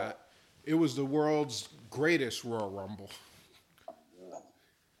it? It was the world's greatest Royal Rumble,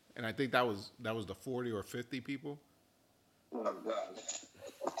 and I think that was the 40 or 50 people. Oh God.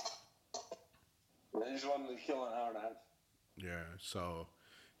 They just wanted to kill an hour and a half. Yeah, so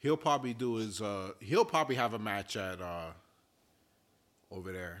he'll probably do his. He'll probably have a match at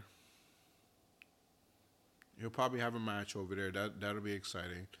over there. He'll probably have a match over there. That'll be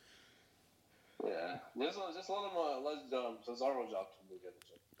exciting. Yeah. Just let him let Cesaro drop him again.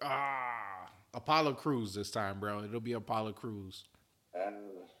 Apollo Crews this time, bro. It'll be Apollo Crews. And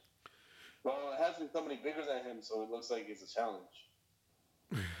well, it has to be somebody bigger than him, so it looks like it's a challenge.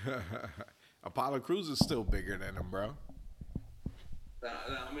 Apollo Crews is still bigger than him, bro.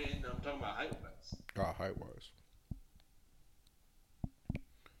 I mean, I'm talking about height wise. Oh, height wise.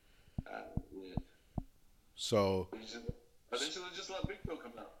 Yeah. So. But they should have just let Big Show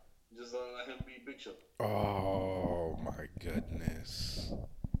come out. Just let him be Big Show. Oh my goodness.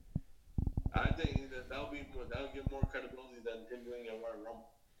 I think that'll give more credibility than him doing a Royal Rumble.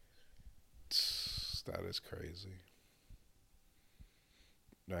 That is crazy.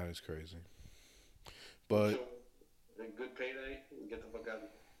 That is crazy. But a good payday, get the fuck out.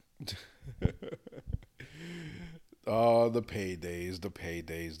 the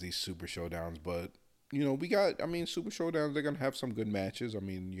paydays, these Super Showdowns. But you know, we got. I mean, Super Showdowns. They're gonna have some good matches. I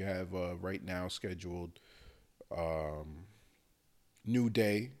mean, you have right now scheduled New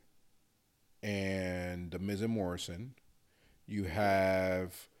Day and The Miz and Morrison. You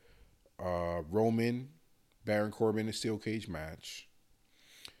have Roman, Baron Corbin, a steel cage match.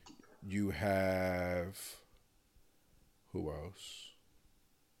 You have who else?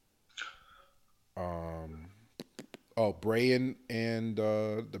 Bray and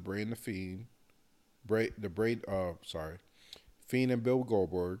the Bray and the Fiend. Fiend and Bill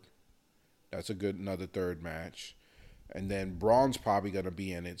Goldberg. That's another third match. And then Braun's probably gonna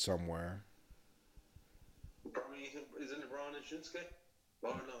be in it somewhere. Probably isn't it Braun and Shinsuke? Oh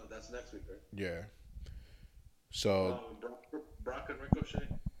no, that's next week, right? Yeah. So, Brock and Ricochet.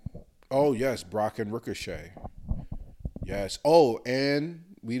 oh yes, Brock and Ricochet. Yes. Oh, and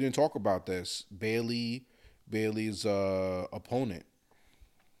we didn't talk about this. Bailey's opponent.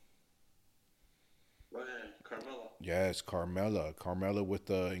 Oh, yeah, Carmella. Yes, Carmella. Carmella with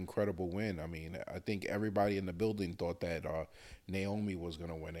the incredible win. I mean, I think everybody in the building thought that Naomi was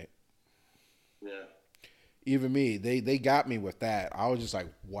gonna win it. Yeah. Even me, they got me with that. I was just like,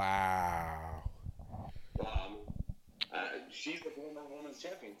 wow. She's the former women's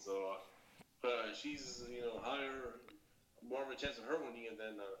champion, so she's higher, more of a chance of her winning it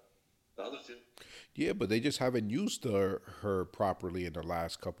than the other two. Yeah, but they just haven't used her properly in the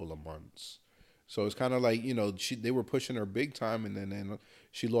last couple of months. So it's kind of like they were pushing her big time, and then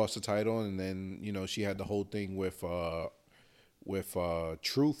she lost the title, and then she had the whole thing with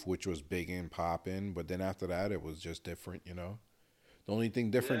Truth, which was big and popping, but then after that it was just different. The only thing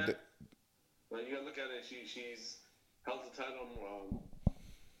different. Yeah, but you gotta look at it. She's held the title,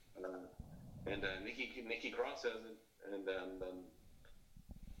 and Nikki Cross has it, and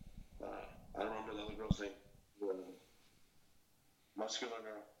I don't remember the other girl's name, the muscular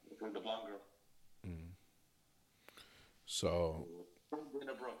girl, the blonde girl. So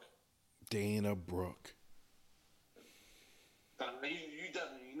Dana Brooke. Dana Brooke. You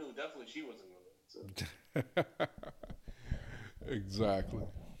knew definitely she wasn't going to. So. Exactly.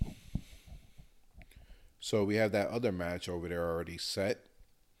 So we have that other match over there already set.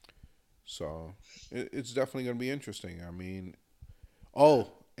 So it's definitely going to be interesting. I mean,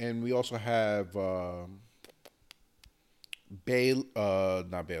 oh, and we also have not Bailey,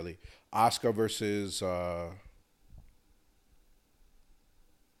 Oscar versus the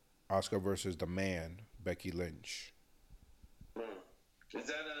Man, Becky Lynch. Is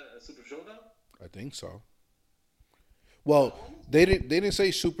that a Super Showdown? I think so. Well, they didn't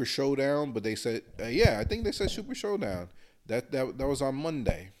say Super Showdown, but they said yeah, I think they said Super Showdown. That was on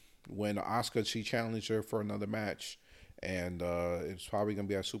Monday when Asuka she challenged her for another match, and it's probably gonna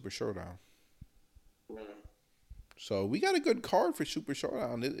be a Super Showdown. So we got a good card for Super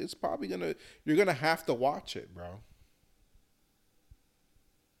Showdown. It's probably you're gonna have to watch it, bro.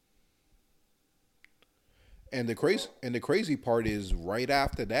 And the crazy part is right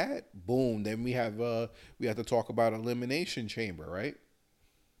after that, boom. Then we have to talk about Elimination Chamber, right?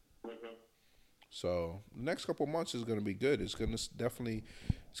 Mm-hmm. So the next couple of months is going to be good. It's going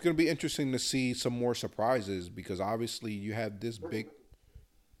to be interesting to see some more surprises because obviously you have this big.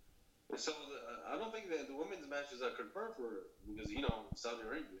 So I don't think that the women's matches are confirmed for because Saudi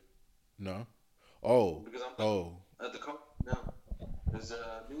Arabia. No. Oh. Because I'm at the card now. There's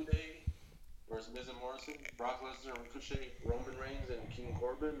a New Day versus Miz and Morrison, Brock Lesnar, Ricochet, Roman Reigns, and King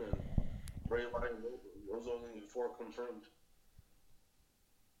Corbin, and Bray Wyatt. Those are only 4 confirmed.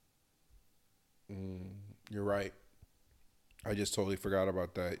 You're right. I just totally forgot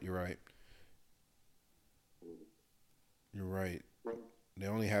about that. You're right. You're right. They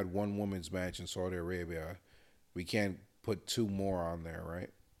only had one women's match in Saudi Arabia. We can't put 2 more on there,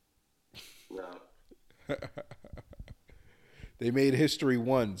 right? No. They made history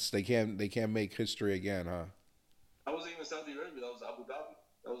once. They can't make history again, huh? I wasn't even Saudi Arabia. That was Abu Dhabi.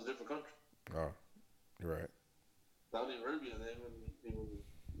 That was a different country. Oh, you're right. Saudi Arabia,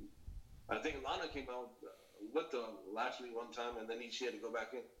 I think Lana came out with Lashley one time, and then she had to go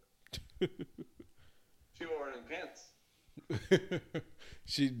back in. She was wearing pants.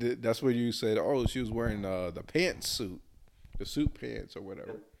 She did. That's what you said. Oh, she was wearing the pantsuit, the suit pants or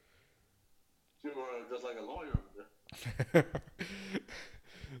whatever. She was wearing just like a lawyer.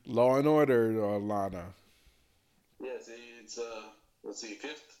 Law and Order, Lana. Yes, it's let's see,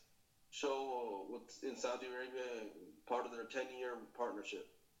 5th show in Saudi Arabia, part of their 10-year partnership.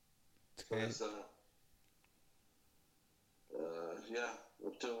 So it's up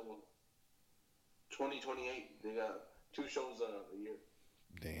till 2028. They got 2 shows a year.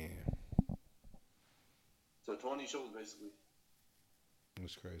 Damn. So 20 shows basically.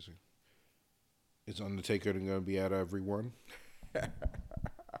 That's crazy. Is Undertaker going to be at every one?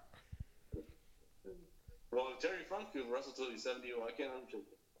 Well, if Terry Funk could wrestle till he's 70, why can't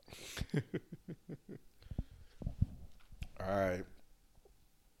All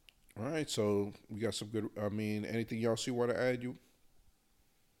right. So we got some good. I mean, anything else you want to add? Anything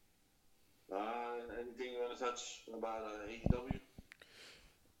you want to touch about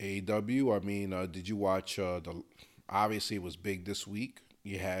AEW? AEW. I mean, did you watch the? Obviously, it was big this week.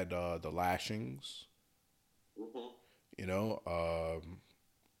 You had the lashings. Mm-hmm.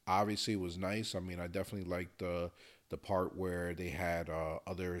 Obviously it was nice. I mean, I definitely liked the the part where they had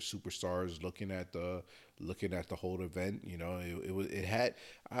other superstars looking at the whole event. You know, it had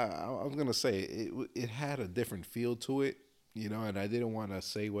I was gonna say it had a different feel to it. You know, and I didn't want to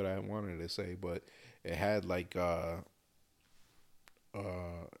say what I wanted to say, but it had like it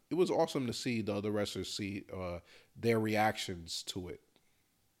was awesome to see the other wrestlers see their reactions to it.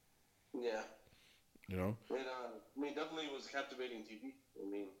 Yeah. You know, I mean, definitely was captivating TV. I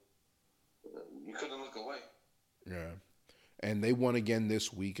mean, you couldn't look away. yeah. And they won again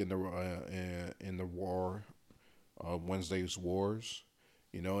this week in the War Wednesday's Wars.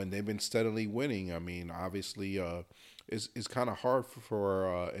 You know, and they've been steadily winning. I mean, obviously, it's kind of hard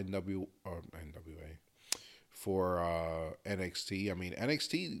for NWA for NXT. I mean,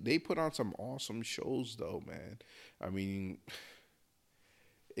 NXT they put on some awesome shows though, man. I mean,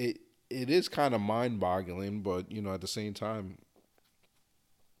 it is kind of mind boggling, but you know, at the same time,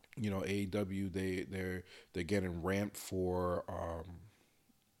 you know, AEW they're getting ramped for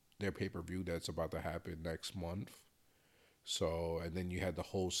their pay per view that's about to happen next month. So, and then you had the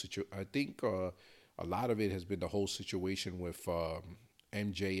whole I think a lot of it has been the whole situation with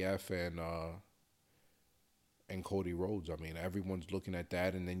MJF and Cody Rhodes. I mean, everyone's looking at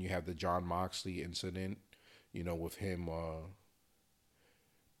that, and then you have the John Moxley incident. You know, with him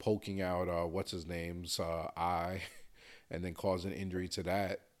poking out what's his name's eye, and then causing injury to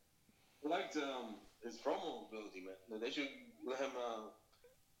that. I liked his promo ability, man. They should let him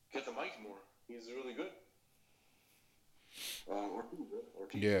get the mic more. He's really good. Ortiz.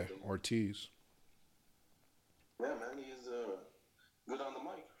 Yeah, Ortiz. Yeah, man, he's good on the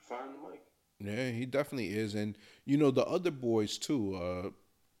mic, firing the mic. Yeah, he definitely is, and you know the other boys too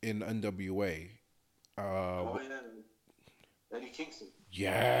in NWA. Oh yeah, Eddie Kingston.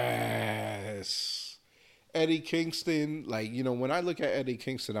 Yes, Eddie Kingston. Like, you know, when I look at Eddie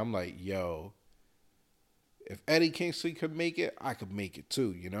Kingston, I'm like, yo, if Eddie Kingston could make it, I could make it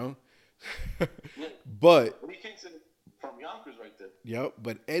too. You know, Yeah. but Eddie Kingston from Yonkers, right there. yep.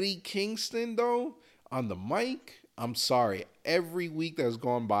 But Eddie Kingston though on the mic, I'm sorry. Every week that's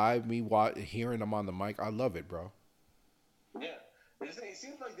gone by, me hearing him on the mic, I love it, bro. Yeah, it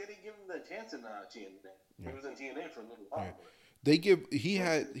seems like they didn't give him the chance in TNA. Yeah. He was in TNA for a little while. Yeah.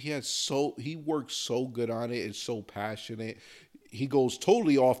 He works so good on it. It's so passionate. He goes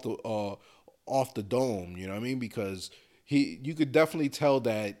totally off the dome. You know what I mean? Because you could definitely tell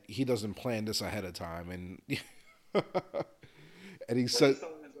that he doesn't plan this ahead of time, and and he said his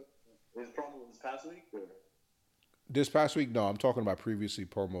promo this past week. Or? This past week, no, I'm talking about previously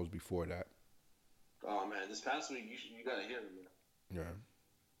promos before that. Oh man, this past week you gotta hear him. Man. Yeah.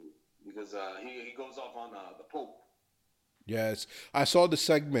 Because he goes off on the Pope. Yes, I saw the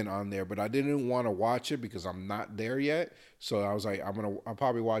segment on there, but I didn't want to watch it because I'm not there yet. So I was like, I'll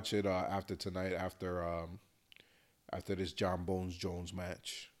probably watch it after tonight, after this John Bones Jones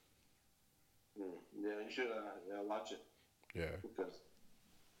match. Yeah, you should watch it. Yeah. Because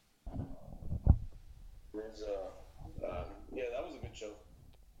there's that was a good show.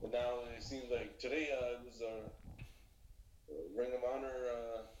 But now it seems like today was Ring of Honor.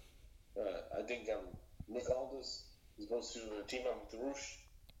 I think Nick Aldis is supposed to team up with Roosh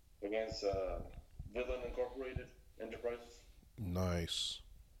against Villain Incorporated Enterprises. Nice.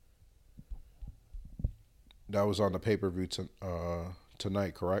 That was on the pay-per-view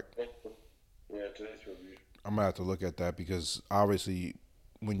tonight, correct? Yeah, today's pay-per-view. I'm gonna have to look at that because obviously,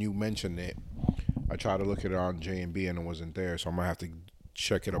 when you mentioned it, I tried to look at it on J&B and it wasn't there, so I'm gonna have to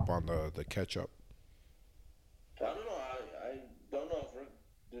check it up on the catch-up. I don't know. I don't know if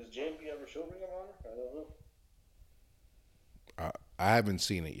does J&B ever show Ring of Honor? I don't know. I haven't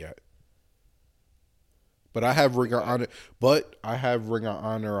seen it yet, but I have Ring of Honor. But I have Ring of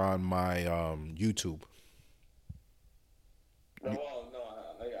Honor on my YouTube. No, I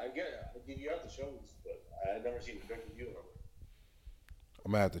get it. You have the shows, but I've never seen the pay-per-view.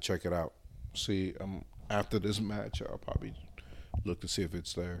 I'm gonna have to check it out. See, after this match, I'll probably look to see if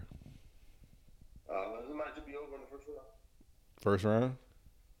it's there. This match will be over in the first round. First round?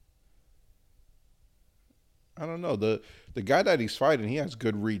 I don't know. The guy that he's fighting, he has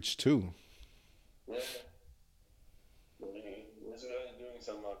good reach too. Yeah. This guy doing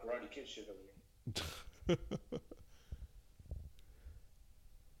some Karate Kid shit over here.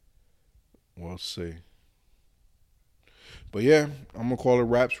 We'll see. But yeah, I'm gonna call it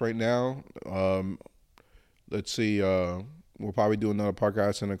wraps right now. Let's see. We'll probably do another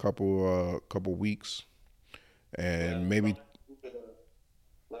podcast in a couple weeks, and maybe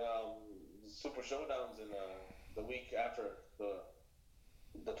Super Showdowns in the week after the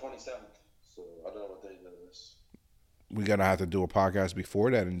 27th. So I don't know what day that is. we're gonna have to do a podcast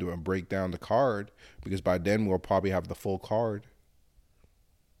before that and do a breakdown the card because by then we'll probably have the full card.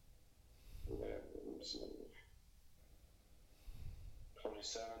 Yeah, let me see.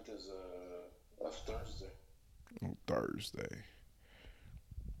 27th is a Thursday. Thursday.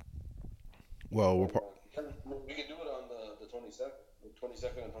 Well, we can do it on the 22nd. The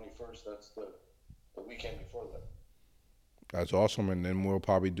 22nd and 21st, that's the weekend before that. That's awesome. And then we'll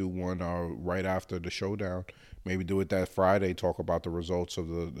probably do one right after the showdown. Maybe do it that Friday, talk about the results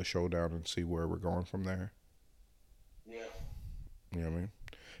of the showdown and see where we're going from there. Yeah. You know what I mean?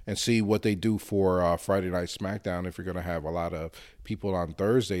 And see what they do for Friday Night SmackDown. If you're going to have a lot of people on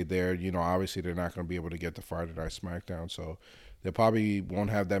Thursday there, obviously they're not going to be able to get to Friday Night SmackDown. So they probably won't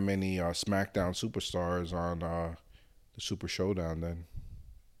have that many SmackDown superstars on the Super Showdown then.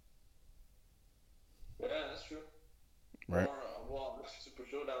 Yeah, that's true. Right. Or, the Super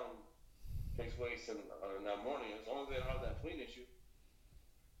Showdown takes place in that morning. As long as they don't have that plane issue.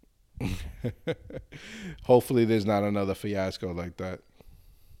 Hopefully there's not another fiasco like that.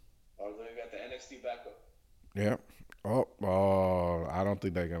 Or they got the NXT backup. Yeah. Oh, I don't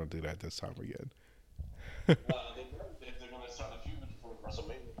think they're going to do that this time again. They're going to start a feud for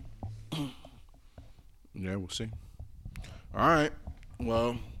WrestleMania. Yeah, we'll see. All right.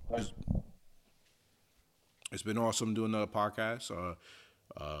 Well, it's been awesome doing another podcast.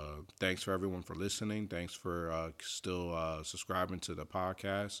 Thanks for everyone for listening. Thanks for still subscribing to the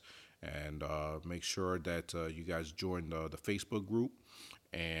podcast. And make sure that you guys join the Facebook group.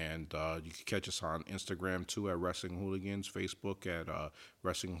 And you can catch us on Instagram, too, at Wrestling Hooligans. Facebook at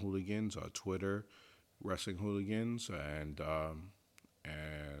Wrestling Hooligans. Twitter, Wrestling Hooligans. And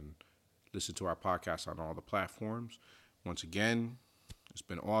listen to our podcast on all the platforms. Once again, it's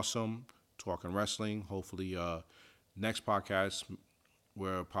been awesome talking wrestling. Hopefully, next podcast,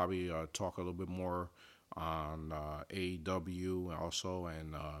 we'll probably talk a little bit more on AEW also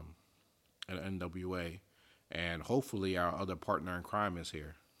and NWA. And hopefully our other partner in crime is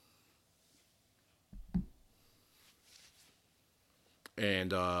here.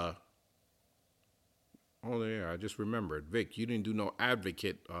 And, I just remembered. Vic, you didn't do no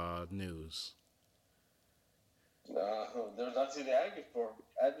Advocate news. There's nothing to advocate for.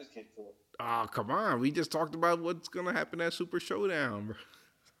 Oh, come on. We just talked about what's going to happen at Super Showdown.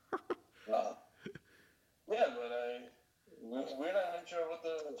 Yeah, but we're not sure what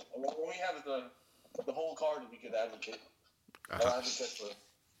we have the whole card we could advocate. All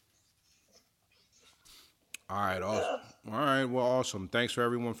right, awesome. All right, well, awesome. Thanks for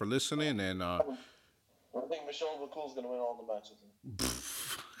everyone for listening. And I think Michelle McCool's going to win all the matches.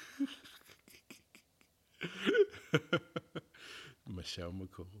 Michelle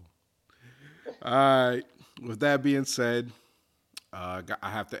McCool. All right. With that being said, I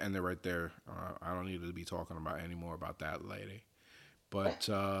have to end it right there. I don't need to be talking about any more about that lady. But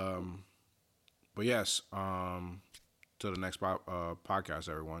yes. To the next podcast,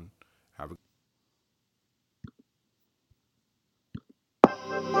 everyone. Have a